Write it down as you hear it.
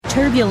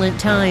Turbulent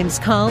times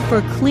call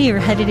for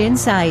clear-headed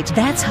insight.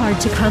 That's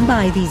hard to come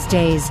by these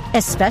days,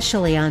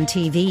 especially on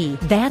TV.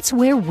 That's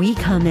where we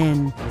come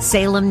in.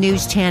 Salem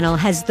News Channel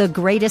has the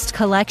greatest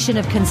collection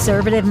of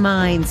conservative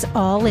minds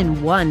all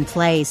in one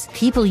place.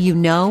 People you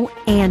know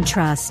and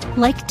trust,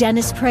 like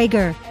Dennis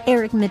Prager,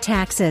 Eric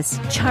Metaxas,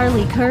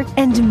 Charlie Kirk,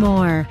 and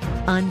more.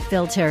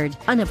 Unfiltered,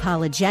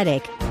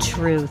 unapologetic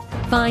truth.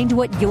 Find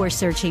what you're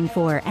searching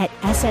for at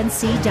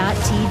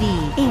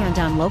snc.tv and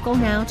on Local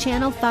Now,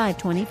 Channel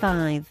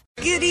 525.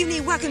 Good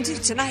evening. Welcome to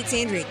tonight's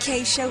Andrea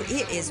Kaye Show.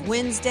 It is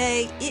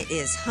Wednesday. It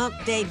is hump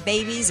day,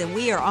 babies, and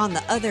we are on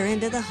the other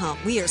end of the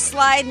hump. We are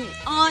sliding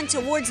on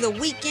towards the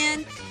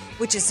weekend,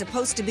 which is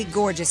supposed to be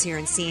gorgeous here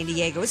in San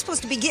Diego. It's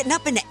supposed to be getting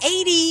up in the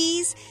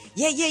 80s.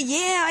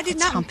 Yeah.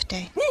 It's hump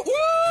day.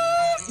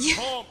 Yeah.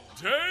 Hump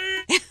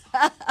day.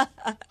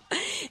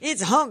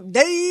 It's hump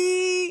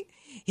day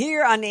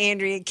here on the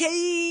Andrea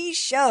Kaye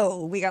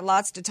Show. We got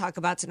lots to talk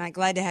about tonight.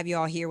 Glad to have you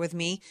all here with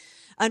me.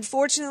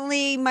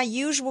 Unfortunately, my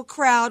usual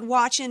crowd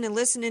watching and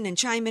listening and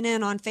chiming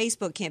in on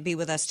Facebook can't be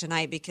with us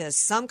tonight because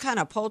some kind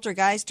of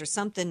poltergeist or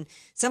something,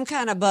 some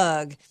kind of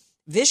bug,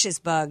 vicious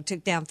bug,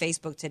 took down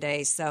Facebook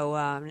today. So,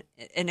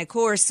 and of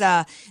course,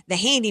 the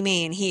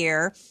handyman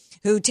here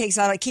who keeps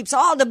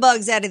all the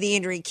bugs out of the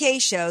Andrea Kaye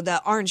Show,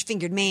 the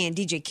orange-fingered man,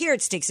 DJ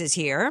Carrot Sticks, is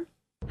here.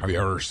 Have you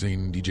ever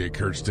seen DJ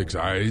Carrot Stick's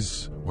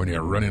eyes when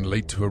you're running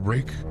late to a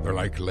break? They're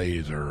like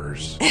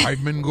lasers.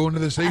 5 men go into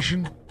the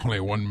station, only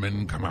 1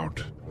 man come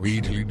out.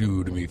 Wait till you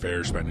do to me,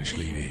 fair Spanish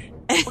lady.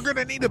 We're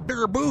gonna need a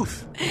bigger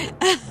booth.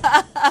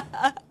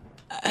 Well,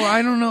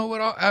 I don't know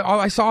what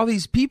I saw all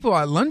these people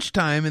at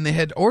lunchtime, and they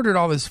had ordered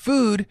all this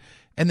food,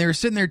 and they were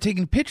sitting there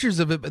taking pictures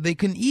of it, but they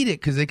couldn't eat it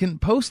because they couldn't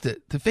post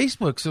it to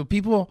Facebook. So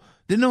people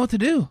didn't know what to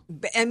do.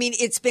 I mean,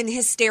 it's been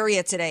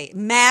hysteria today.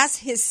 Mass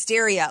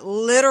hysteria,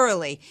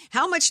 literally.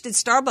 How much did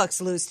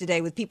Starbucks lose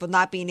today with people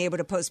not being able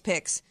to post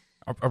pics?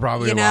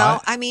 Probably a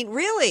lot. I mean,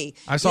 really.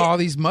 I saw all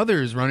these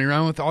mothers running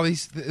around with all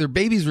these, their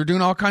babies were doing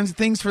all kinds of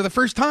things for the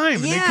first time,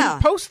 and they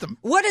couldn't post them.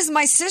 What is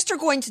my sister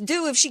going to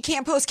do if she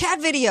can't post cat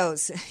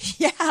videos?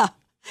 Yeah,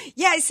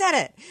 I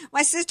said it.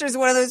 My sister's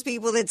one of those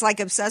people that's like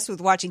obsessed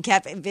with watching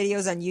cat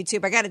videos on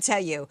YouTube. I got to tell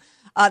you,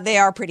 they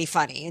are pretty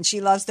funny, and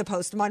she loves to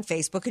post them on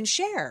Facebook and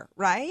share,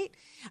 right?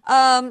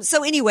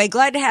 So anyway,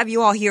 glad to have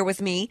you all here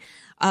with me.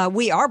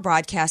 We are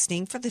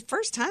broadcasting for the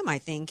first time, I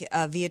think,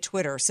 via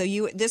Twitter. So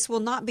this will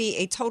not be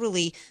a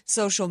totally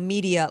social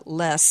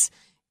media-less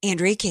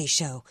Andrea Kaye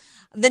Show.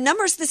 The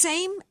number's the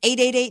same,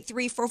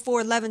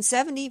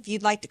 888-344-1170, if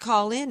you'd like to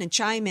call in and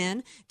chime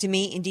in to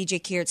me and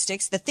DJ Carrot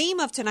Sticks. The theme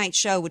of tonight's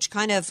show, which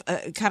kind of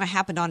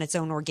happened on its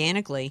own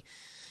organically,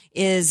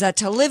 is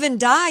To Live and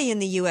Die in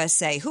the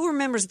USA. Who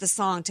remembers the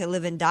song To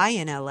Live and Die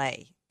in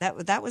L.A.?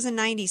 That was a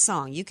 90s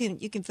song. You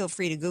can feel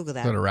free to Google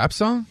that. Is that a rap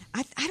song?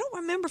 I don't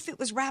remember if it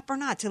was rap or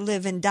not, To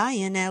Live and Die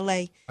in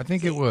L.A. I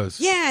think it was.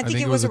 Yeah, I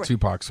think it was a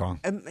Tupac song.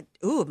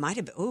 It might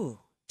have been. Ooh,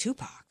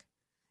 Tupac.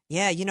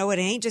 Yeah, you know what?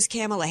 It ain't just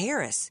Kamala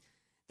Harris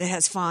that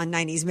has fond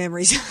 90s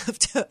memories of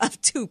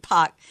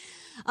Tupac.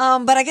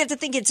 But I get to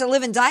thinking To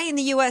Live and Die in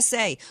the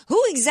USA.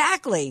 Who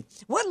exactly,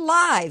 what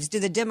lives do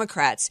the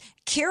Democrats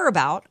care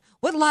about?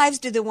 What lives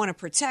do they want to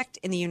protect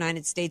in the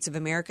United States of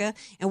America?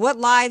 And what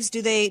lives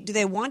do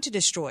they want to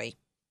destroy,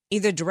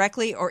 either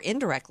directly or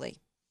indirectly?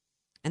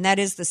 And that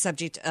is the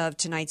subject of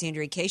tonight's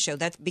Andrea Kaye Show.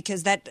 That's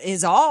because that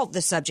is all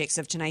the subjects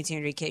of tonight's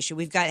Andrea Kaye Show.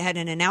 We've had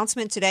an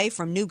announcement today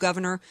from new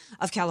governor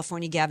of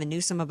California, Gavin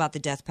Newsom, about the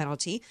death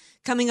penalty.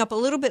 Coming up a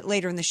little bit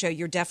later in the show,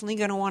 you're definitely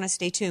going to want to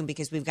stay tuned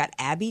because we've got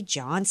Abby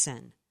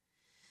Johnson,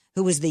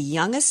 who was the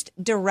youngest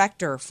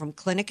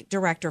clinic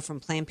director from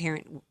Planned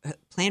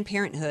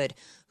Parenthood,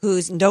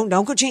 who's don't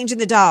go changing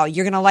the dial.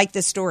 You're going to like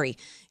this story.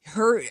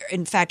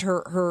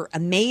 Her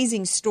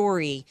amazing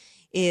story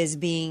is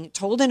being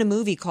told in a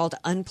movie called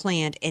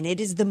Unplanned, and it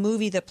is the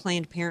movie that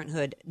Planned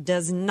Parenthood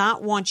does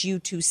not want you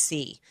to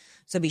see.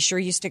 So be sure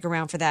you stick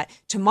around for that.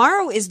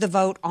 Tomorrow is the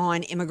vote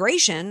on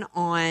immigration,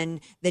 on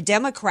the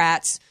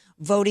Democrats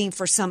voting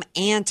for some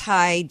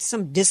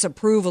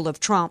disapproval of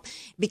Trump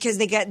because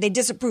they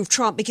disapprove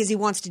Trump because he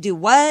wants to do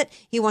what?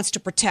 He wants to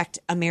protect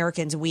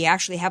Americans. We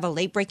actually have a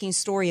late-breaking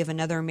story of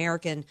another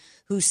American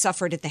who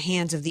suffered at the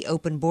hands of the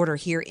open border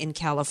here in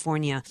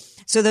California.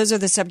 So those are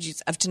the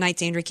subjects of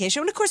tonight's Andrea Kaye Show.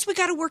 And, of course, we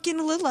got to work in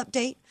a little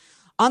update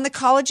on the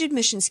college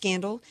admission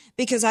scandal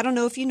because I don't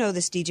know if you know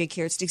this, DJ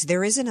Carrot Sticks,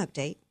 there is an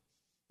update.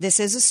 This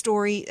is a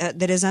story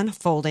that is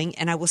unfolding,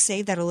 and I will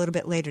save that a little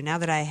bit later now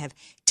that I have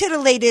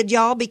titillated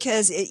y'all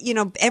because,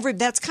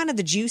 that's kind of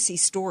the juicy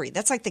story.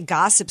 That's like the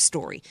gossip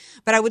story.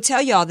 But I would tell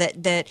y'all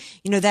that that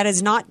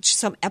is not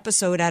some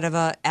episode out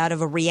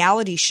of a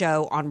reality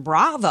show on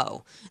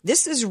Bravo.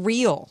 This is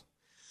real.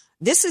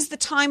 This is the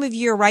time of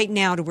year right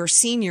now to where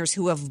seniors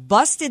who have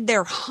busted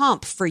their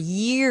hump for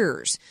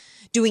years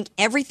doing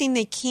everything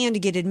they can to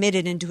get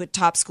admitted into a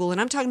top school. And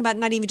I'm talking about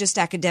not even just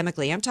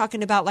academically. I'm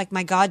talking about like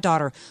my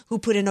goddaughter, who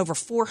put in over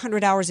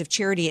 400 hours of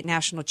charity at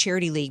National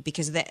Charity League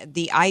because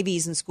the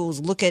Ivies in schools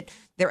look at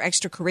their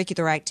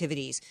extracurricular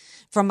activities.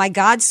 From my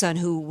godson,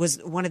 who was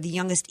one of the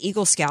youngest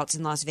Eagle Scouts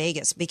in Las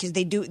Vegas, because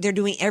they're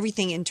doing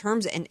everything in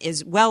terms and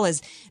as well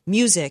as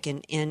music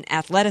and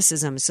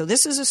athleticism. So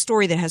this is a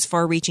story that has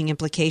far-reaching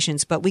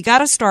implications. But we got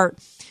to start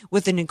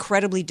with an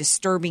incredibly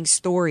disturbing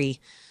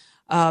story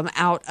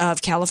out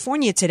of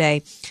California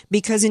today,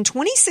 because in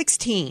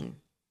 2016,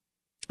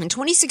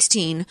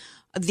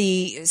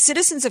 the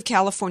citizens of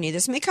California,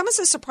 this may come as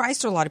a surprise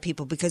to a lot of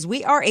people because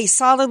we are a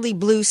solidly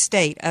blue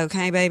state,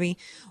 okay, baby?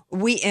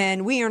 We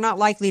are not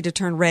likely to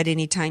turn red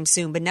anytime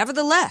soon. But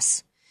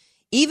nevertheless,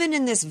 even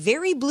in this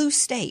very blue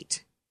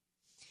state,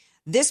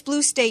 this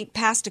blue state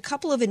passed a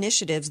couple of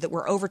initiatives that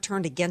were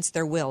overturned against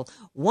their will.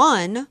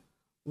 One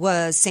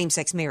was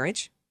same-sex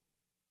marriage,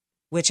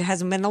 which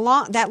hasn't been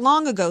that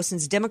long ago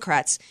since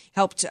Democrats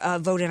helped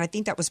vote in. I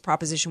think that was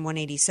Proposition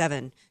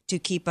 187 to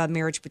keep a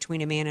marriage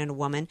between a man and a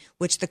woman,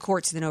 which the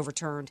courts then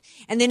overturned.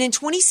 And then in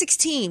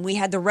 2016, we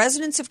had the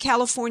residents of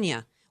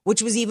California,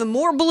 which was even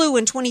more blue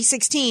in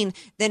 2016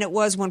 than it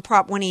was when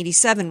Prop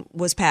 187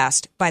 was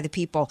passed by the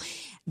people.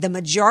 The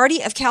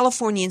majority of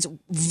Californians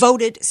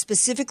voted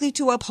specifically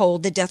to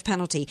uphold the death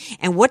penalty.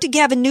 And what did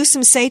Gavin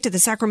Newsom say to the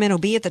Sacramento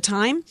Bee at the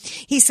time?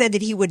 He said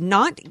that we would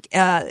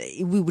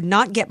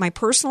not get my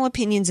personal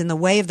opinions in the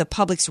way of the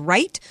public's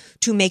right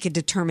to make a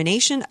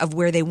determination of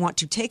where they want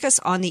to take us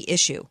on the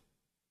issue.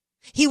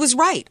 He was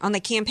right on the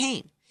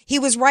campaign. He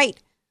was right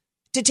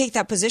to take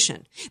that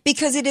position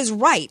because it is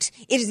right.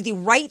 It is the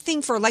right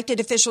thing for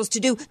elected officials to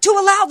do to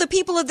allow the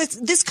people of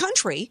this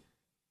country,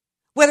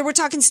 whether we're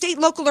talking state,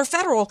 local, or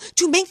federal,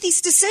 to make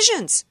these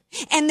decisions.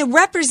 And the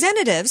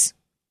representatives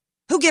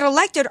who get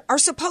elected are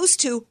supposed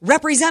to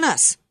represent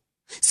us.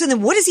 So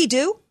then what does he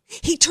do?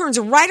 He turns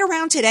right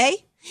around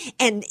today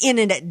and in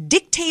a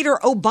dictator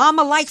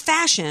Obama-like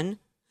fashion,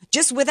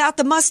 just without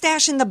the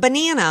mustache and the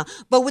banana,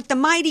 but with the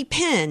mighty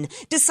pen,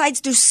 decides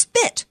to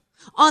spit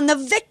on the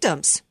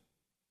victims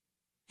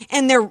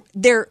and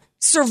their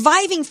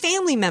surviving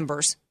family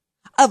members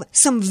of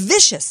some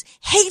vicious,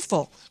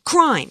 hateful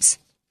crimes.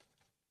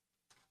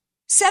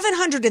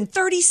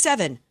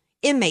 737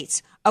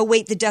 inmates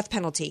await the death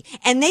penalty,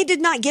 and they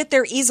did not get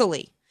there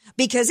easily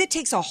because it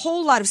takes a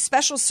whole lot of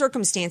special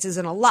circumstances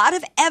and a lot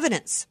of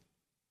evidence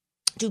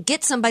to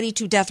get somebody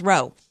to death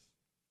row.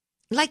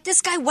 Like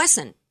this guy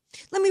Wesson.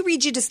 Let me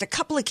read you just a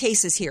couple of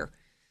cases here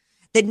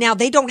that now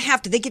they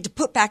get to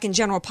put back in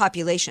general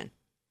population.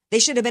 They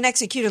should have been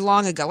executed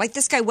long ago. Like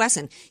this guy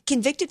Wesson,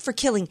 convicted for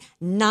killing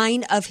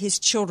 9 of his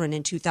children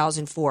in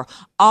 2004,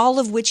 all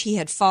of which he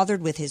had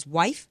fathered with his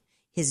wife,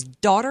 his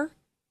daughter,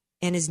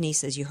 and his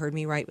nieces. You heard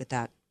me right with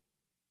that.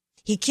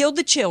 He killed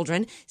the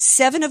children,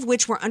 7 of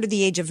which were under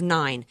the age of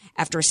 9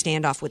 after a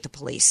standoff with the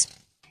police.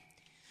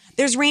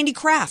 There's Randy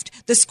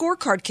Kraft, the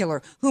scorecard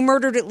killer who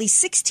murdered at least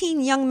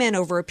 16 young men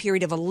over a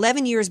period of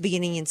 11 years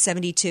beginning in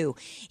 1972.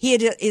 He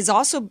is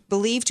also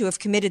believed to have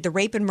committed the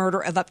rape and murder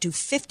of up to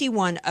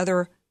 51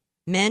 other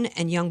men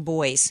and young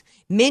boys,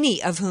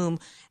 many of whom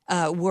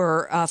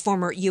were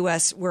former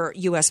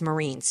U.S.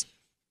 Marines.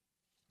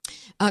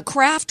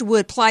 Kraft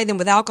would ply them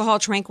with alcohol,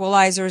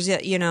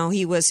 tranquilizers. You know,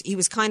 he was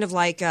kind of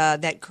like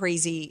that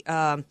crazy,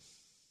 the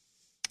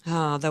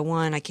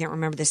one, I can't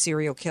remember, the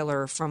serial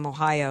killer from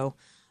Ohio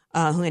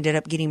who ended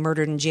up getting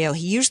murdered in jail.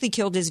 He usually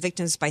killed his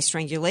victims by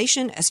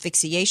strangulation,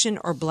 asphyxiation,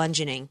 or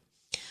bludgeoning.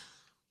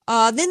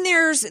 Then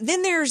there's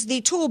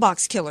the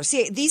toolbox killer.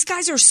 See, these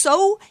guys are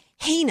so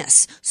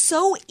heinous,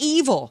 so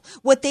evil.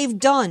 What they've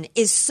done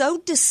is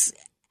so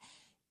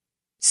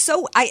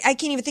I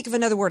can't even think of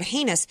another word,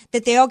 heinous,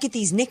 that they all get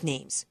these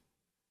nicknames,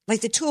 like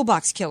the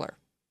toolbox killer.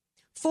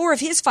 4 of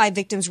his 5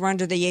 victims were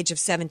under the age of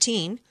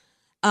 17.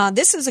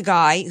 This is a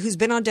guy who's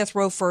been on death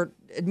row for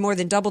more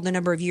than double the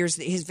number of years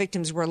that his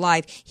victims were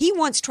alive. He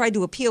once tried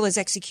to appeal his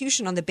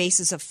execution on the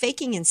basis of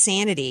faking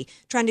insanity,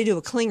 trying to do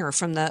a clinger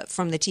from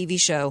the TV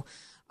show.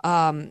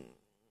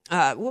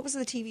 What was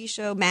the TV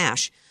show?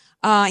 MASH.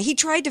 He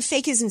tried to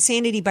fake his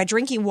insanity by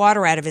drinking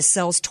water out of his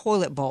cell's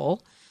toilet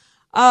bowl.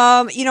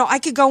 I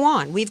could go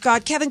on. We've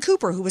got Kevin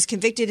Cooper, who was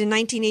convicted in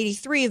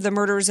 1983 of the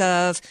murders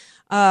of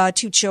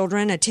 2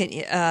 children,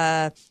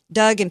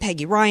 Doug and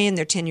Peggy Ryan,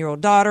 their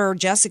 10-year-old daughter,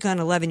 Jessica, an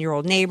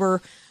 11-year-old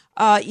neighbor.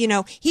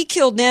 He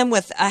killed them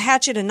with a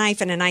hatchet, a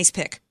knife, and an ice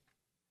pick.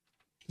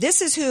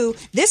 This is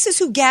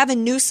who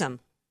Gavin Newsom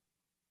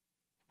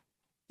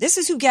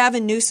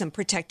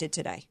protected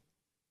today.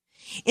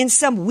 In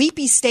some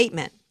weepy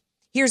statement,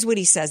 here's what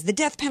he says. The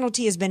death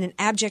penalty has been an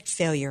abject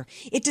failure.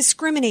 It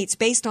discriminates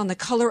based on the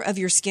color of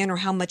your skin or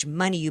how much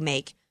money you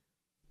make.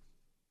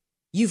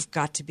 You've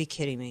got to be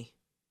kidding me.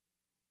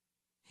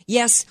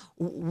 Yes,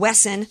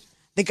 Wesson,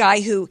 the guy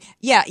who,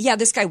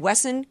 this guy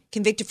Wesson,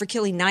 convicted for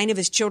killing 9 of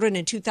his children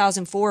in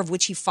 2004, of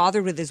which he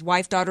fathered with his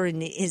wife, daughter,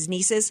 and his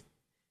nieces.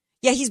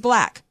 Yeah, he's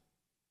black.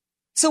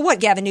 So what,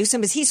 Gavin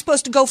Newsom? Is he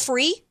supposed to go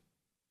free?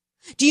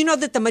 Do you know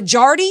that the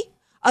majority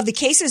of the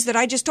cases that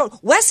I just told.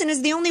 Wesson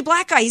is the only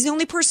black guy. He's the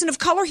only person of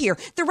color here.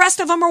 The rest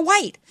of them are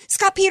white.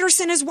 Scott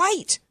Peterson is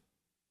white.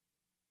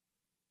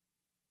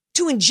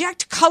 To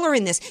inject color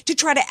in this, to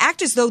try to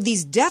act as though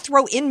these death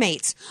row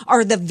inmates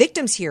are the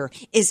victims here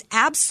is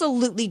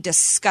absolutely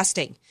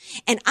disgusting.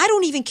 And I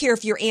don't even care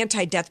if you're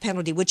anti-death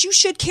penalty. What you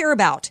should care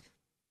about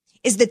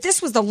is that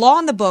this was the law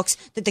in the books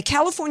that the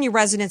California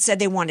residents said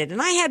they wanted.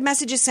 And I had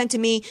messages sent to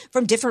me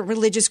from different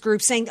religious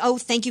groups saying, oh,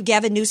 thank you,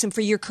 Gavin Newsom,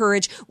 for your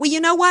courage. Well, you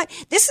know what?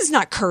 This is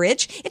not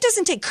courage. It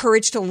doesn't take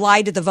courage to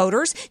lie to the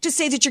voters, to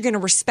say that you're going to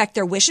respect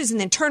their wishes and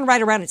then turn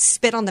right around and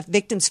spit on the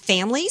victims'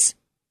 families.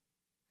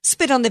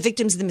 Spit on the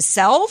victims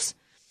themselves.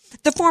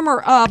 The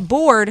former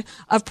board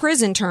of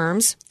prison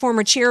terms,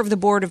 former chair of the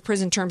board of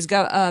prison terms,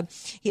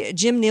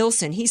 Jim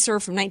Nielsen, he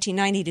served from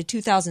 1990 to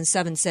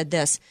 2007, said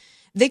this: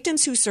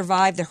 victims who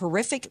survive the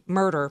horrific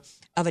murder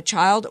of a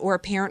child or a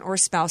parent or a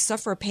spouse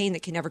suffer a pain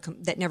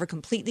that never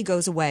completely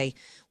goes away.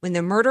 When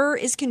the murderer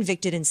is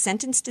convicted and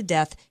sentenced to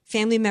death,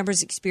 family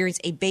members experience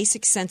a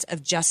basic sense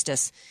of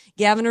justice.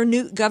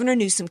 Governor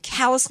Newsom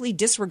callously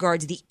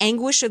disregards the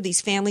anguish of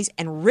these families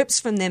and rips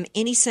from them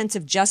any sense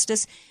of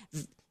justice,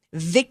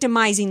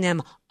 victimizing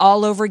them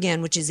all over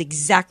again, which is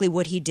exactly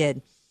what he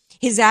did.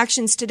 His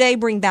actions today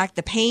bring back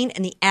the pain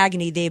and the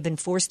agony they have been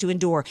forced to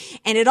endure.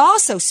 And it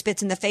also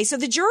spits in the face of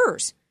the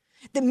jurors,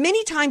 that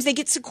many times they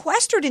get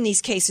sequestered in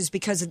these cases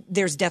because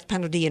there's death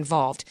penalty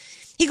involved.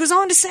 He goes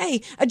on to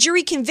say a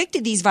jury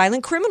convicted these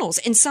violent criminals.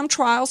 In some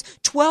trials,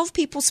 12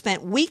 people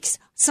spent weeks,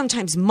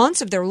 sometimes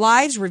months of their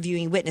lives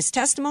reviewing witness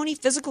testimony,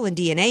 physical and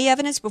DNA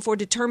evidence before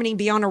determining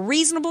beyond a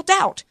reasonable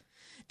doubt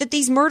that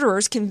these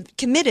murderers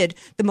committed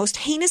the most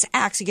heinous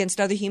acts against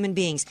other human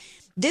beings.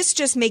 This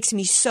just makes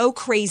me so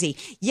crazy.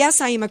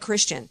 Yes, I am a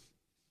Christian.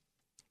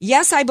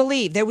 Yes, I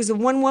believe there was a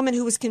one woman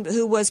who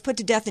was put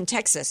to death in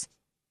Texas.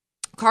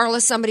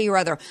 Carla somebody or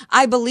other.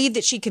 I believe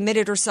that she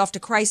committed herself to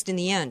Christ in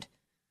the end.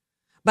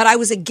 But I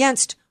was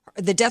against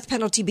the death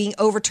penalty being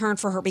overturned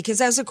for her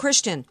because as a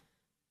Christian,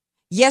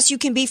 yes, you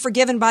can be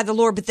forgiven by the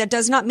Lord, but that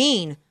does not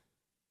mean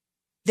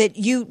that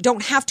you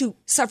don't have to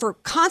suffer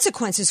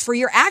consequences for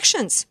your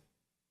actions.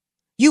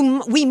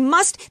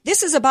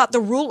 This is about the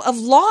rule of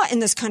law in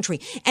this country.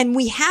 And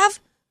we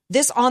have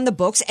this on the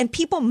books and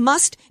people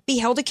must be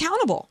held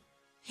accountable.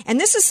 And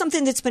this is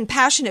something that's been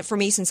passionate for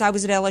me since I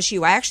was at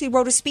LSU. I actually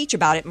wrote a speech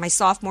about it in my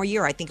sophomore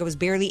year. I think I was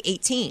barely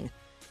 18,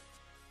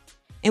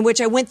 in which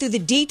I went through the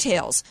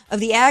details of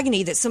the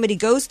agony that somebody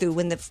goes through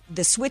when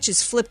the switch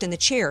is flipped in the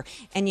chair.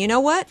 And you know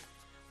what?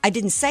 I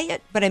didn't say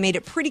it, but I made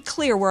it pretty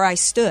clear where I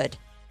stood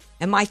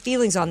and my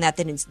feelings on that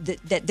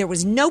there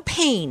was no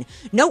pain,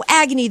 no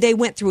agony they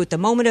went through at the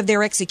moment of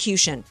their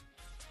execution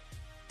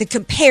that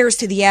compares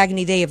to the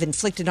agony they have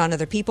inflicted on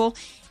other people.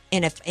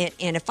 And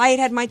if I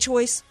had my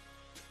choice,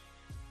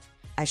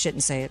 I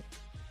shouldn't say it.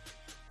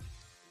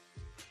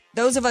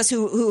 Those of us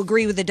who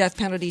agree with the death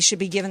penalty should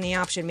be given the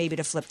option maybe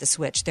to flip the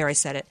switch. There, I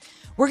said it.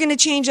 We're going to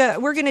change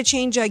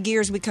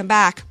gears when we come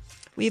back.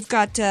 We've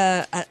got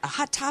a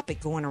hot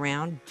topic going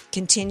around,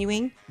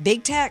 continuing.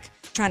 Big tech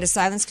trying to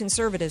silence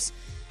conservatives.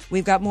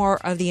 We've got more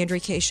of the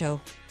Andrea Kaye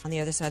Show on the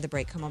other side of the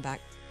break. Come on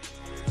back.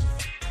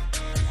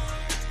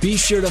 Be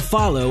sure to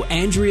follow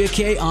Andrea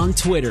Kaye on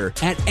Twitter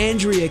at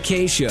Andrea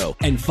Kaye Show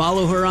and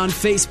follow her on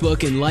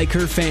Facebook and like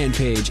her fan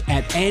page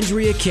at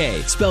Andrea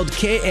Kaye, spelled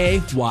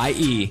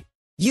Kaye.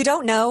 You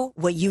don't know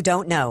what you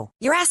don't know.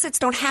 Your assets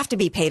don't have to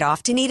be paid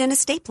off to need an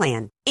estate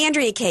plan.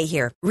 Andrea Kaye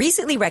here.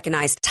 Recently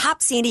recognized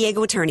top San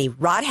Diego attorney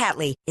Rod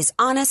Hatley is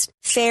honest,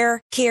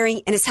 fair,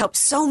 caring, and has helped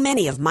so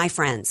many of my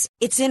friends.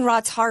 It's in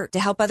Rod's heart to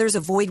help others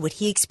avoid what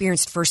he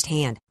experienced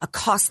firsthand, a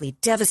costly,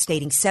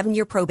 devastating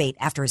 7-year probate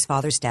after his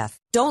father's death.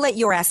 Don't let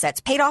your assets,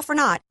 paid off or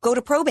not, go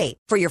to probate.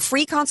 For your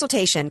free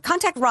consultation,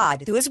 contact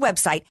Rod through his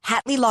website,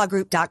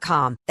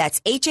 HatleyLawGroup.com. That's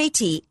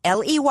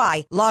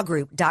HATLEY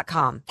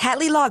lawgroup.com.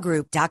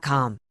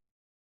 HatleyLawGroup.com.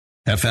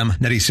 FM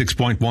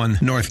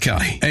 96.1 North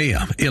County,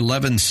 AM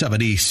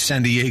 1170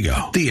 San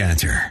Diego. The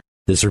Answer.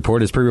 This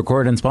report is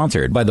pre-recorded and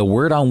sponsored by the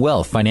Word on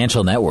Wealth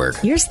Financial Network.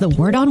 Here's the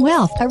Word on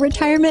Wealth, a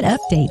retirement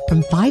update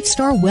from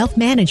 5-star wealth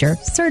manager,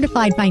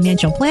 certified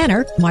financial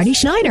planner, Marty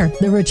Schneider,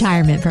 the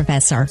retirement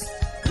professor.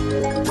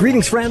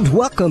 Greetings, friends.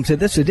 Welcome to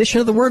this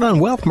edition of the Word on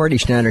Wealth. Marty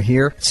Schneider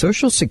here.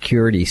 Social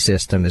Security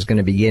system is going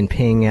to begin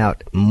paying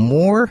out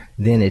more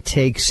than it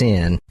takes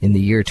in the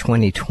year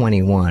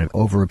 2021.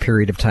 Over a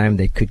period of time,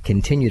 they could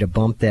continue to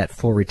bump that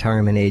full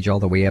retirement age all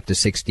the way up to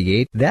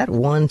 68. That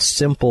one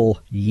simple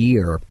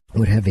year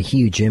would have a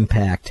huge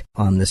impact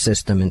on the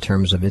system in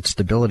terms of its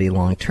stability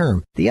long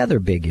term. The other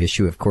big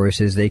issue, of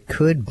course, is they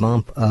could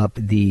bump up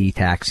the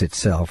tax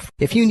itself.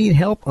 If you need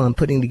help on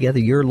putting together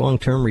your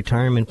long-term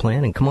retirement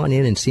plan, and come on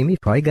in and see me,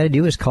 all you got to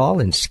do is call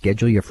and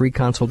schedule your free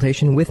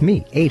consultation with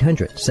me.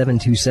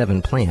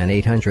 800-727-PLAN,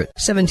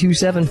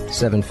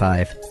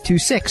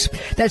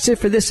 800-727-7526. That's it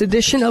for this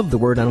edition of The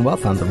Word on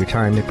Wealth. I'm the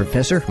retirement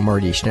professor,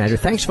 Marty Schneider.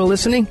 Thanks for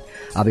listening.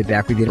 I'll be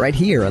back with you right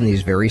here on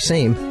these very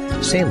same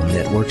Salem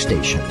Network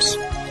stations.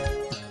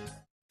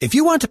 If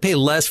you want to pay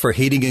less for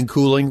heating and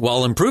cooling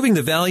while improving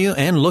the value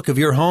and look of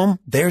your home,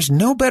 there's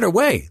no better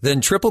way than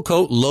Triple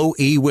Coat Low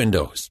E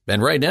Windows.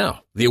 And right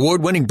now, the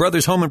award-winning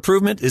Brothers Home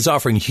Improvement is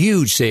offering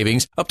huge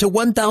savings up to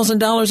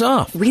 $1,000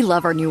 off. We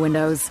love our new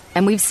windows,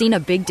 and we've seen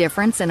a big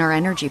difference in our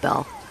energy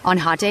bill. On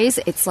hot days,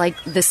 it's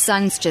like the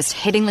sun's just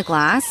hitting the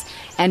glass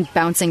and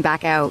bouncing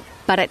back out.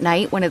 But at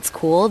night, when it's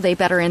cool, they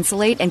better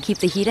insulate and keep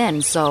the heat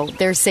in, so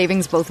there's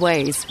savings both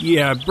ways.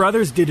 Yeah,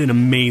 Brothers did an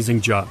amazing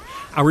job.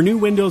 Our new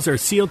windows are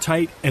sealed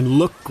tight and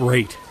look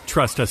great.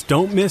 Trust us,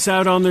 don't miss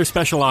out on their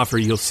special offer.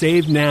 You'll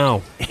save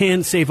now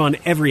and save on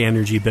every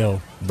energy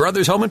bill.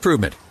 Brothers Home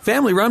Improvement,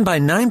 family run by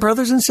 9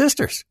 brothers and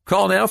sisters.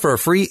 Call now for a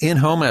free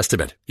in-home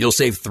estimate. You'll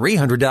save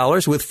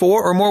 $300 with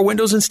 4 or more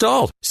windows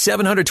installed,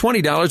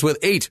 $720 with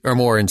 8 or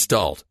more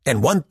installed,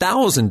 and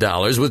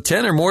 $1,000 with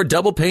 10 or more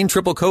double-pane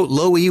triple coat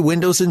low E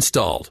windows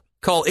installed.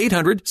 Call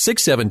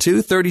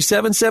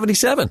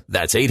 800-672-3777.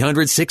 That's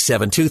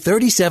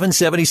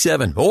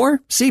 800-672-3777.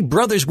 Or see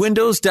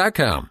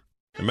brotherswindows.com.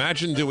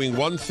 Imagine doing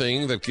one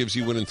thing that gives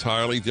you an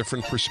entirely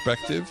different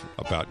perspective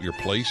about your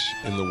place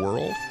in the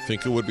world.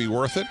 Think it would be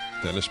worth it?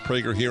 Dennis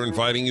Prager here,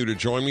 inviting you to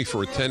join me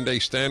for a 10-day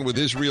Stand with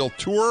Israel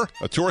tour,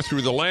 a tour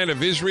through the land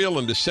of Israel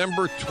in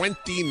December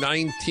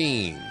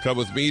 2019. Come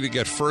with me to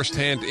get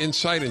first-hand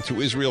insight into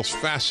Israel's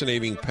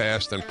fascinating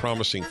past and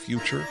promising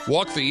future.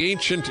 Walk the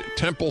ancient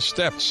temple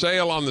steps,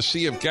 sail on the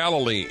Sea of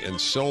Galilee, and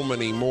so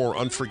many more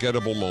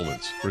unforgettable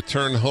moments.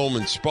 Return home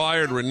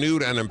inspired,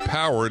 renewed, and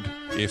empowered.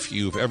 If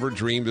you've ever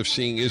dreamed of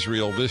seeing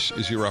Israel, this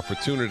is your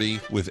opportunity.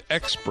 With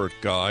expert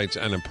guides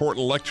and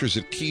important lectures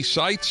at key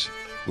sites,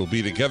 we'll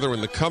be together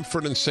in the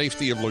comfort and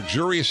safety of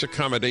luxurious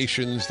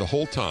accommodations the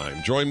whole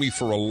time. Join me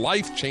for a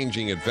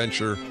life-changing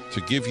adventure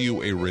to give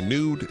you a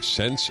renewed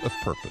sense of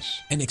purpose.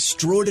 An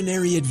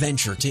extraordinary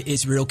adventure to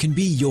Israel can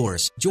be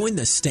yours. Join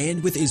the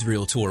Stand with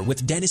Israel tour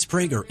with Dennis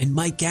Prager and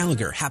Mike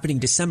Gallagher, happening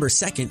December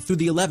 2nd through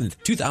the 11th,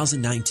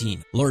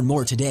 2019. Learn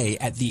more today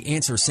at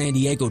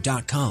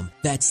theanswersandiego.com.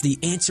 That's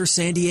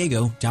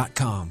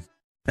theanswersandiego.com.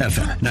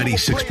 FM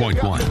 96.1,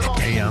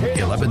 AM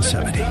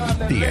 1170.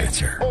 The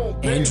Answer.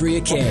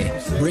 Andrea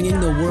Kaye, bringing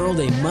the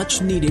world a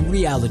much-needed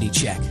reality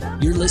check.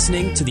 You're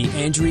listening to The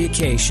Andrea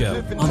Kaye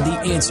Show on The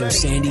Answer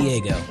San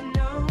Diego.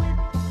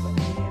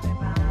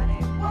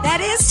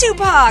 That is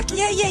Tupac.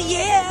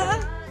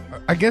 Yeah.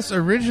 I guess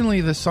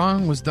originally the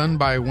song was done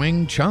by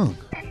Wang Chung.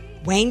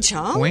 Wang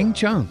Chung? Wang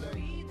Chung.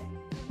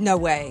 No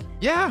way.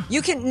 Yeah.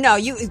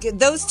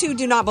 Those two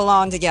do not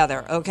belong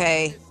together,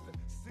 okay?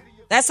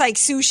 That's like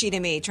sushi to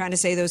me, trying to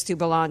say those two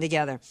belong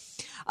together.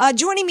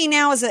 Joining me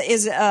now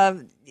is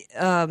a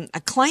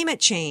climate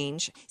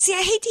change. See,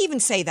 I hate to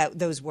even say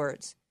those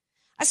words.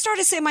 I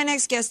started to say my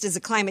next guest is a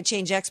climate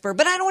change expert,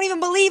 but I don't even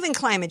believe in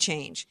climate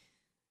change.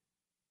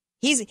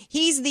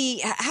 He's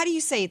the, how do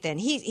you say it then?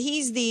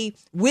 He's the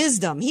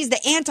wisdom. He's the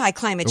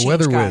anti-climate change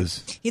weather guy.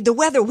 whiz. The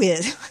weather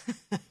whiz.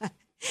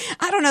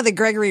 I don't know that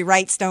Gregory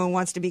Wrightstone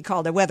wants to be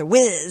called a weather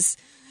whiz.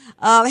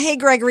 Hey,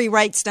 Gregory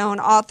Wrightstone,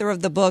 author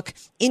of the book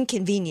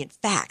Inconvenient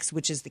Facts,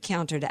 which is the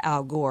counter to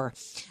Al Gore,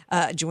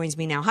 joins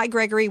me now. Hi,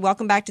 Gregory.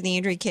 Welcome back to the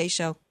Andrea Kaye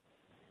Show.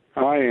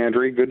 Hi,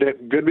 Andrea. Good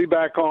to be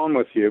back on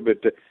with you.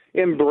 But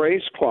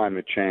embrace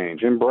climate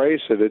change. Embrace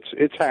it.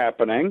 It's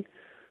happening,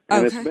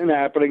 and It's been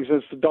happening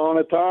since the dawn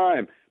of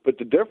time. But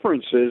the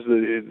difference is,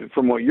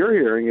 from what you're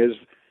hearing, is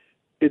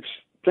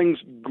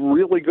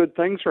really good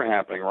things are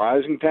happening.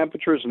 Rising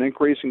temperatures and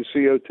increasing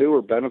CO2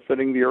 are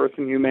benefiting the Earth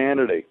and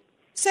humanity.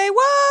 Say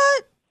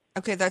what?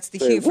 Okay, that's the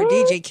cue for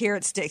DJ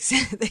Carrot Sticks.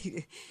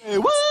 Hey,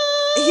 what?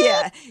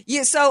 Yeah.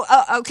 So,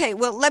 okay,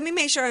 well, let me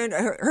make sure I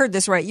heard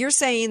this right. You're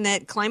saying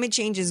that climate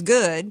change is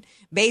good.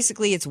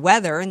 Basically, it's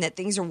weather and that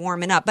things are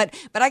warming up. But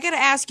I got to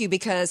ask you,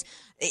 because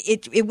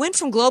it went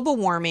from global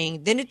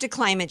warming, then to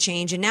climate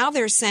change, and now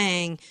they're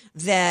saying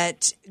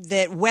that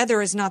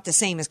weather is not the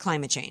same as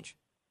climate change.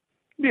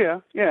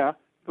 Yeah,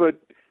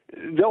 but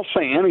they'll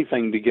say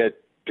anything to get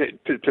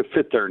to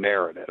fit their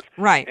narrative,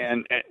 right?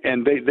 And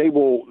they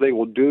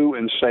will do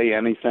and say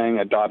anything,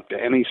 adopt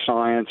any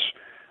science,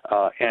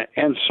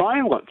 and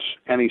silence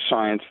any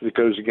science that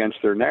goes against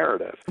their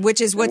narrative,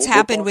 which is what's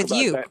happened with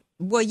you. That.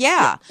 Well,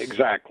 yeah,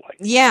 exactly.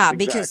 Yeah,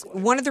 because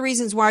one of the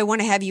reasons why I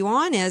want to have you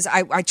on is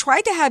I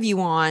tried to have you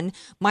on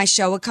my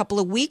show a couple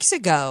of weeks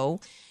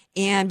ago.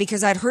 And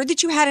because I'd heard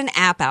that you had an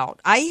app out,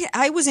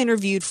 I was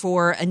interviewed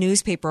for a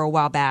newspaper a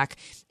while back,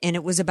 and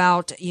it was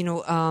about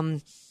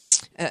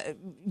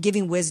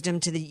giving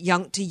wisdom to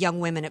young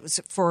women. It was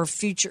for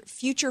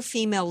future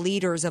female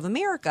leaders of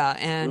America,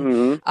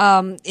 and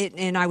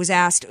and I was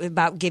asked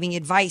about giving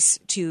advice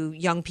to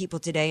young people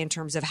today in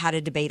terms of how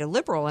to debate a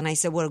liberal. And I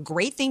said, what a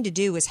great thing to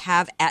do is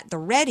have at the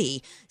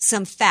ready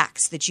some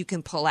facts that you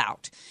can pull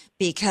out.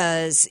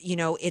 Because,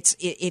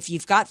 if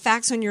you've got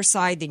facts on your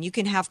side, then you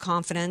can have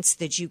confidence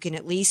that you can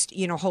at least,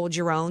 hold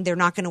your own. They're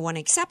not going to want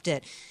to accept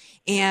it.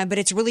 But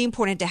it's really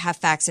important to have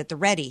facts at the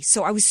ready.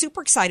 So I was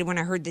super excited when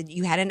I heard that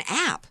you had an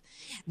app.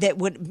 that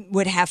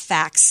would have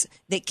facts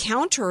that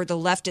counter the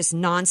leftist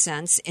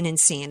nonsense and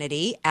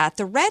insanity at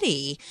the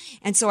ready.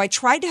 And so I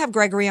tried to have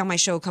Gregory on my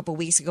show a couple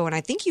weeks ago, and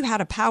I think you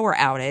had a power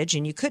outage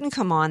and you couldn't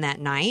come on that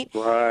night.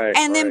 Right.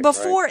 And then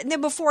before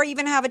I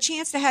even have a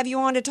chance to have you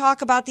on to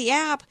talk about the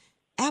app,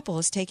 Apple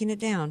has taken it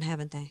down,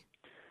 haven't they?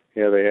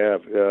 Yeah, they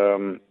have.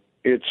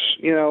 It's,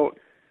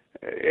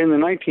 in the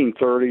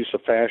 1930s, the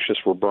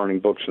fascists were burning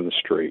books in the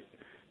street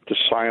to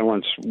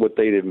silence what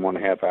they didn't want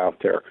to have out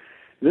there.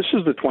 This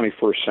is the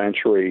 21st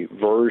century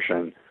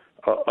version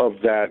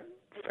of that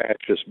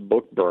fascist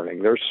book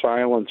burning. They're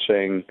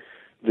silencing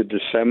the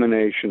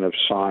dissemination of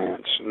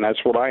science, and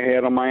that's what I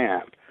had on my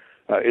app.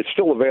 It's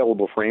still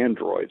available for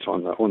Androids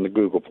on the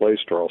Google Play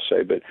Store, I'll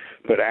say,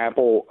 but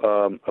Apple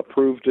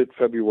approved it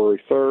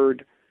February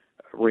 3rd,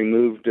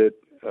 removed it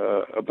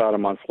about a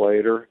month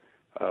later.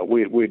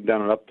 We'd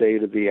done an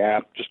update of the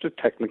app, just a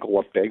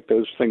technical update.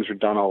 Those things are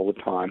done all the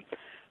time.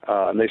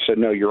 And they said,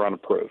 no, you're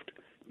unapproved.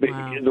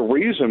 Wow. The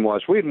reason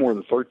was we had more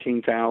than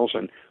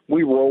 13,000.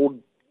 We rolled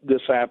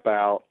this app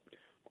out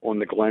on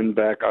the Glenn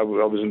Beck. I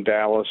was in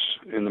Dallas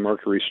in the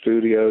Mercury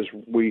Studios.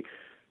 We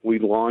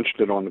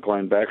launched it on the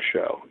Glenn Beck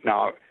show.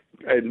 Now,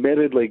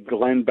 admittedly,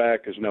 Glenn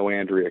Beck is no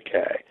Andrea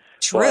Kaye.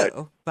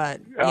 True,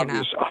 but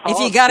if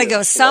you got to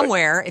go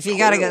somewhere,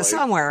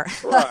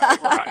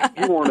 right, right.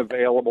 You weren't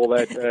available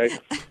that day,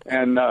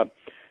 and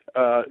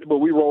but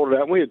we rolled it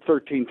out. We had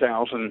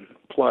 13,000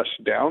 plus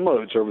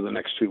downloads over the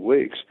next 2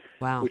 weeks,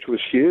 wow, which was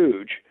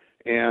huge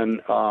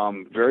and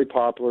very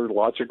popular.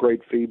 Lots of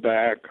great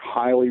feedback,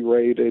 highly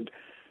rated.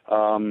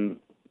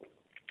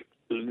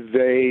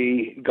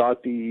 They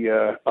got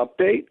the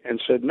update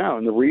and said no,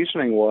 and the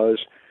reasoning was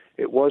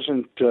it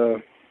wasn't.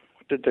 What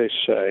did they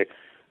say?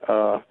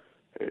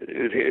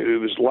 It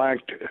was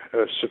lacked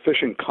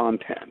sufficient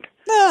content,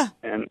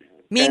 and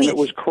it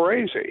was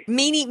crazy.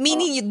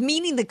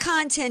 Meaning the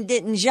content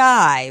didn't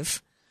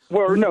jive.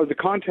 Well, no, the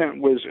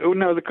content was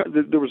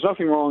there was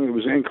nothing wrong. It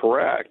was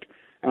incorrect,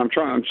 and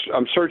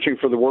I'm searching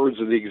for the words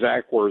of the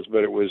exact words,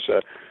 but it was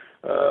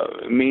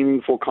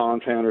meaningful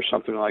content or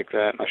something like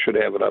that. I should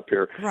have it up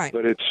here, right?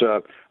 But it's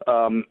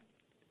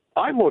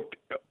I looked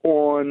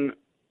on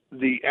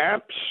the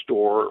App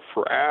Store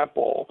for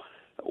Apple.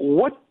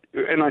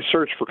 And I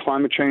searched for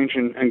climate change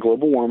and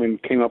global warming,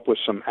 came up with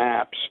some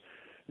apps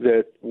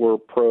that were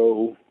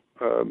pro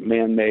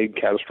man-made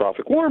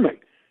catastrophic warming.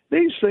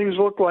 These things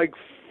look like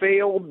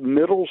failed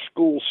middle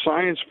school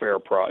science fair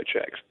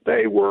projects.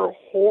 They were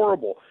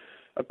horrible.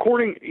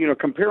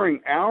 Comparing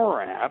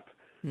our app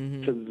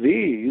to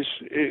these,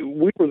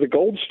 we were the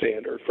gold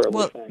standard for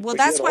everything. Well,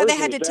 that's why they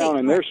had to take.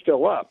 And they're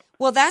still up.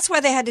 Well, that's why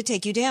they had to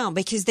take you down,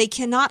 because they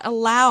cannot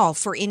allow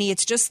for any.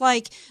 It's just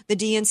like the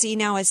DNC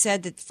now has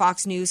said that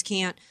Fox News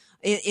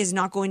they're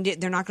not going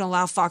to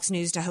allow Fox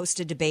News to host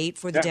a debate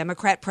for the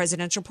Democrat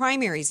presidential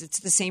primaries. It's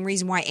the same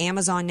reason why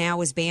Amazon now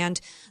has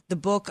banned the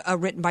book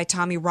written by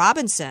Tommy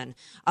Robinson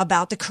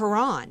about the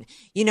Quran.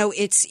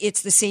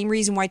 It's the same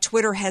reason why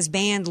Twitter has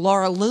banned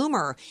Laura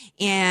Loomer,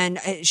 and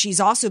she's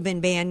also been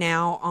banned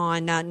now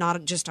on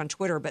not just on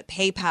Twitter, but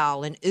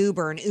PayPal and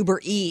Uber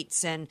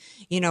Eats, and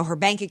her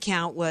bank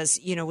account was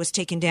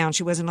taken down.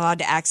 She wasn't allowed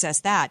to access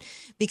that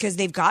because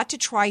they've got to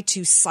try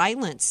to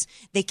silence.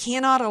 They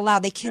cannot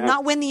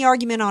win the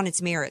argument on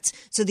its merits.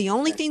 So the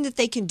only thing that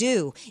they can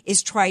do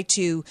is try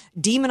to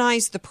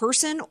demonize the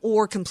person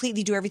or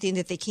completely do everything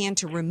that they can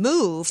to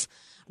remove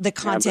the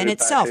content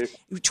itself.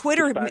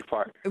 Twitter,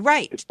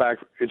 right? It's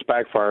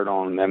backfired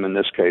on them in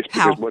this case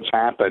because what's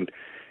happened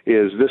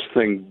is this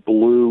thing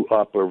blew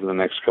up over the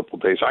next couple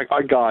of days.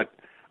 I got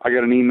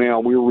an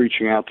email. We were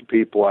reaching out to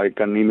people. I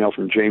got an email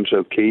from James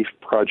O'Keefe,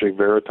 Project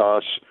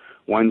Veritas,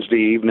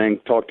 Wednesday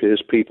evening. Talked to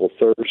his people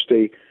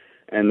Thursday,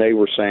 and they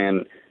were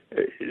saying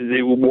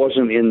it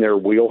wasn't in their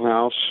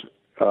wheelhouse.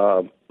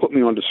 Put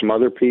me on to some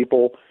other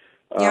people.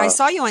 I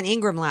saw you on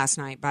Ingram last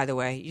night, by the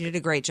way. You did a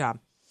great job.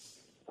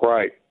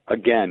 Right.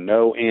 Again,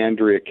 no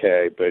Andrea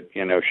Kaye, but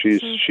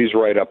she's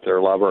right up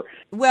there. Love her.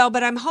 Well,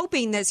 but I'm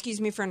hoping that,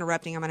 excuse me for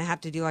interrupting, I'm going to have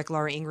to do like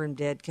Laura Ingram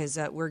did because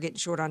we're getting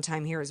short on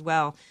time here as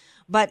well.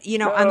 But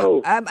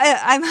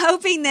I'm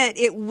hoping that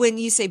when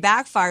you say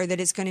backfire, that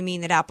it's going to mean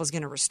that Apple's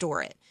going to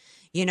restore it.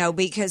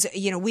 Because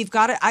we've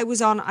got it. I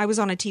was on a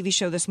TV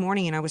show this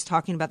morning, and I was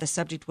talking about the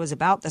subject was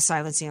about the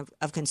silencing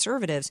of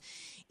conservatives,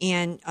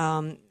 and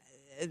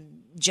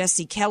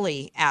Jesse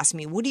Kelly asked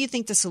me, "What do you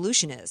think the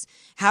solution is?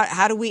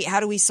 How do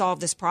we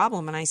solve this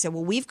problem?" And I said,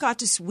 "Well, we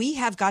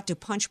have got to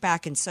punch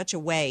back in such a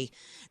way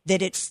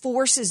that it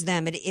forces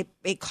them,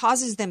 it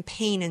causes them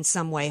pain in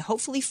some way,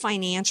 hopefully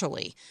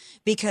financially,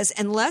 because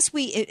unless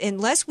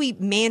we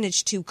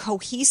manage to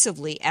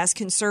cohesively as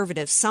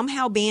conservatives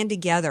somehow band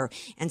together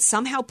and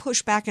somehow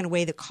push back in a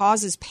way that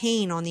causes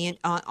pain on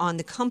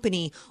the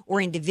company or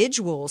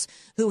individuals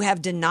who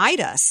have denied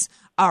us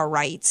our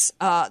rights,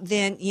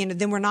 then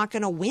we're not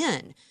going to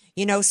win.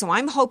 So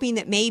I'm hoping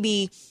that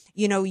maybe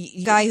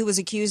a guy who was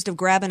accused of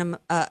grabbing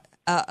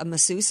a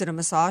masseuse at a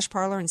massage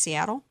parlor in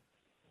Seattle.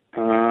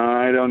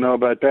 I don't know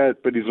about that,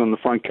 but he's on the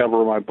front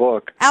cover of my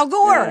book. Al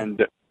Gore.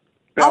 And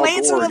I'll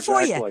answer it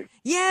for you.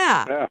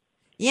 Yeah.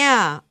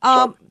 Yeah.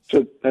 So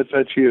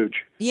that's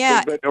huge.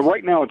 Yeah. But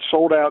right now it's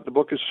sold out. The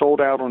book is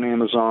sold out on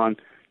Amazon.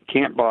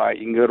 Can't buy it.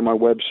 You can go to my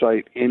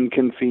website,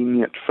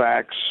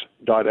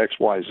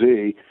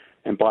 inconvenientfacts.xyz,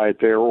 and buy it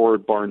there, or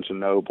at Barnes &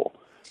 Noble.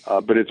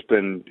 But it's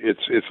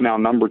now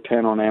number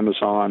 10 on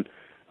Amazon.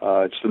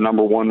 It's the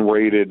number 1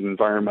 rated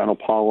environmental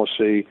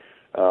policy,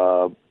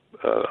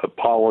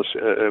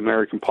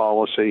 American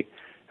policy,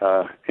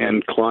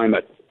 and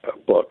climate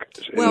book.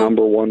 It's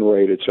number 1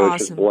 rated, so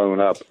It's just blown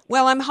up.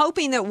 Well, I'm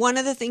hoping that one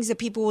of the things that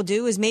people will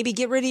do is maybe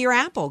get rid of your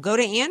Apple, go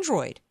to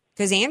Android.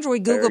 Because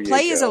Android, Google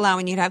Play is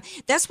allowing you to have.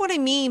 That's what I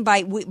mean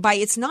by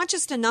it's not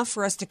just enough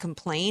for us to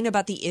complain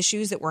about the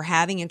issues that we're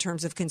having in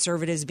terms of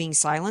conservatives being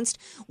silenced.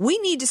 We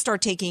need to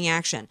start taking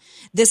action.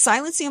 The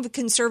silencing of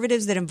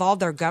conservatives that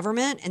involved our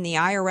government and the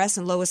IRS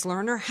and Lois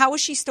Lerner, how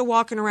is she still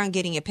walking around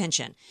getting a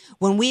pension?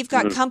 When we've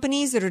got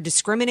companies that are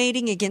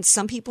discriminating against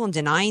some people and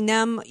denying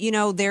them,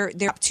 they're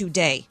up to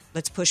date.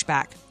 Let's push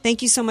back.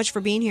 Thank you so much for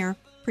being here.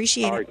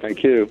 Appreciate it. All right,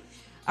 thank you.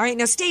 All right,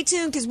 now stay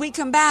tuned because we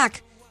come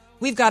back.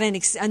 We've got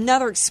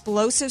another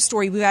explosive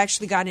story. We've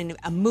actually got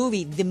a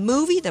movie, the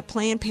movie that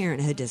Planned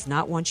Parenthood does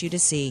not want you to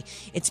see.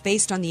 It's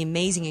based on the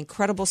amazing,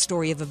 incredible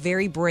story of a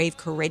very brave,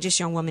 courageous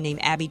young woman named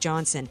Abby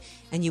Johnson.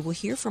 And you will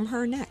hear from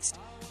her next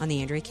on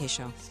The Andrea Kaye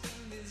Show.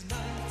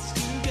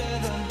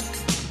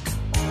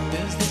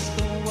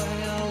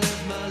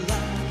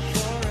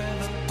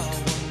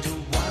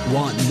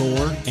 Want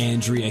more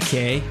Andrea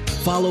Kaye?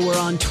 Follow her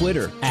on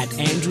Twitter at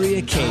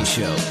Andrea Kaye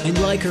Show and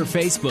like her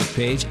Facebook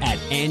page at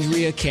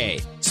Andrea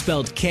Kaye,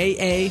 spelled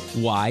Kaye.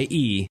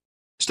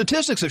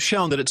 Statistics have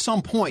shown that at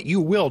some point you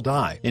will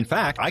die. In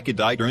fact, I could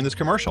die during this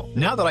commercial.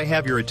 Now that I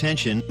have your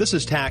attention, this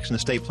is tax and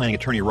estate planning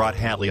attorney Rod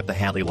Hadley of the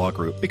Hadley Law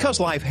Group. Because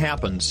life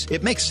happens,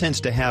 it makes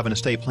sense to have an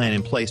estate plan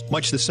in place,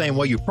 much the same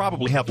way you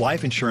probably have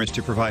life insurance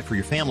to provide for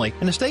your family.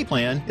 An estate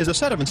plan is a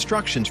set of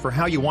instructions for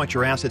how you want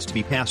your assets to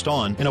be passed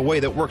on in a way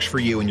that works for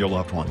you and your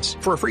loved ones.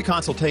 For a free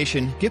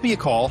consultation, give me a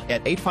call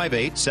at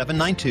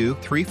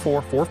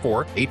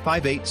 858-792-3444,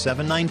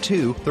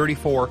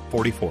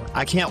 858-792-3444.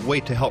 I can't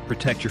wait to help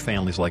protect your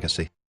family's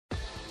legacy.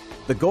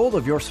 The goal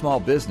of your small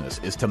business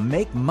is to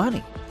make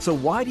money. So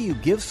why do you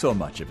give so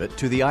much of it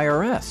to the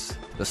IRS?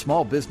 The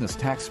small business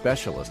tax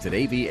specialists at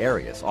AV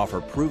Arias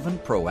offer proven,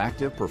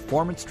 proactive,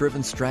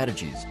 performance-driven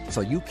strategies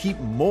so you keep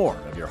more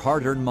of your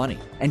hard-earned money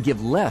and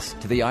give less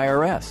to the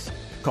IRS.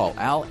 Call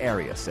Al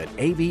Arias at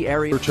AV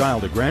Arias. Your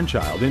child or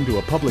grandchild into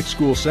a public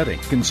school setting.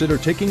 Consider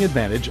taking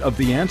advantage of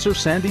The Answer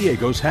San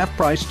Diego's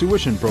half-price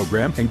tuition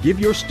program and give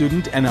your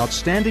student an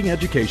outstanding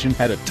education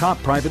at a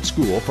top private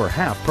school for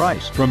half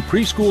price. From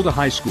preschool to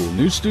high school,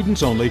 new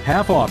students only,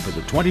 half off for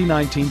the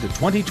 2019 to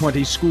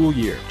 2020 school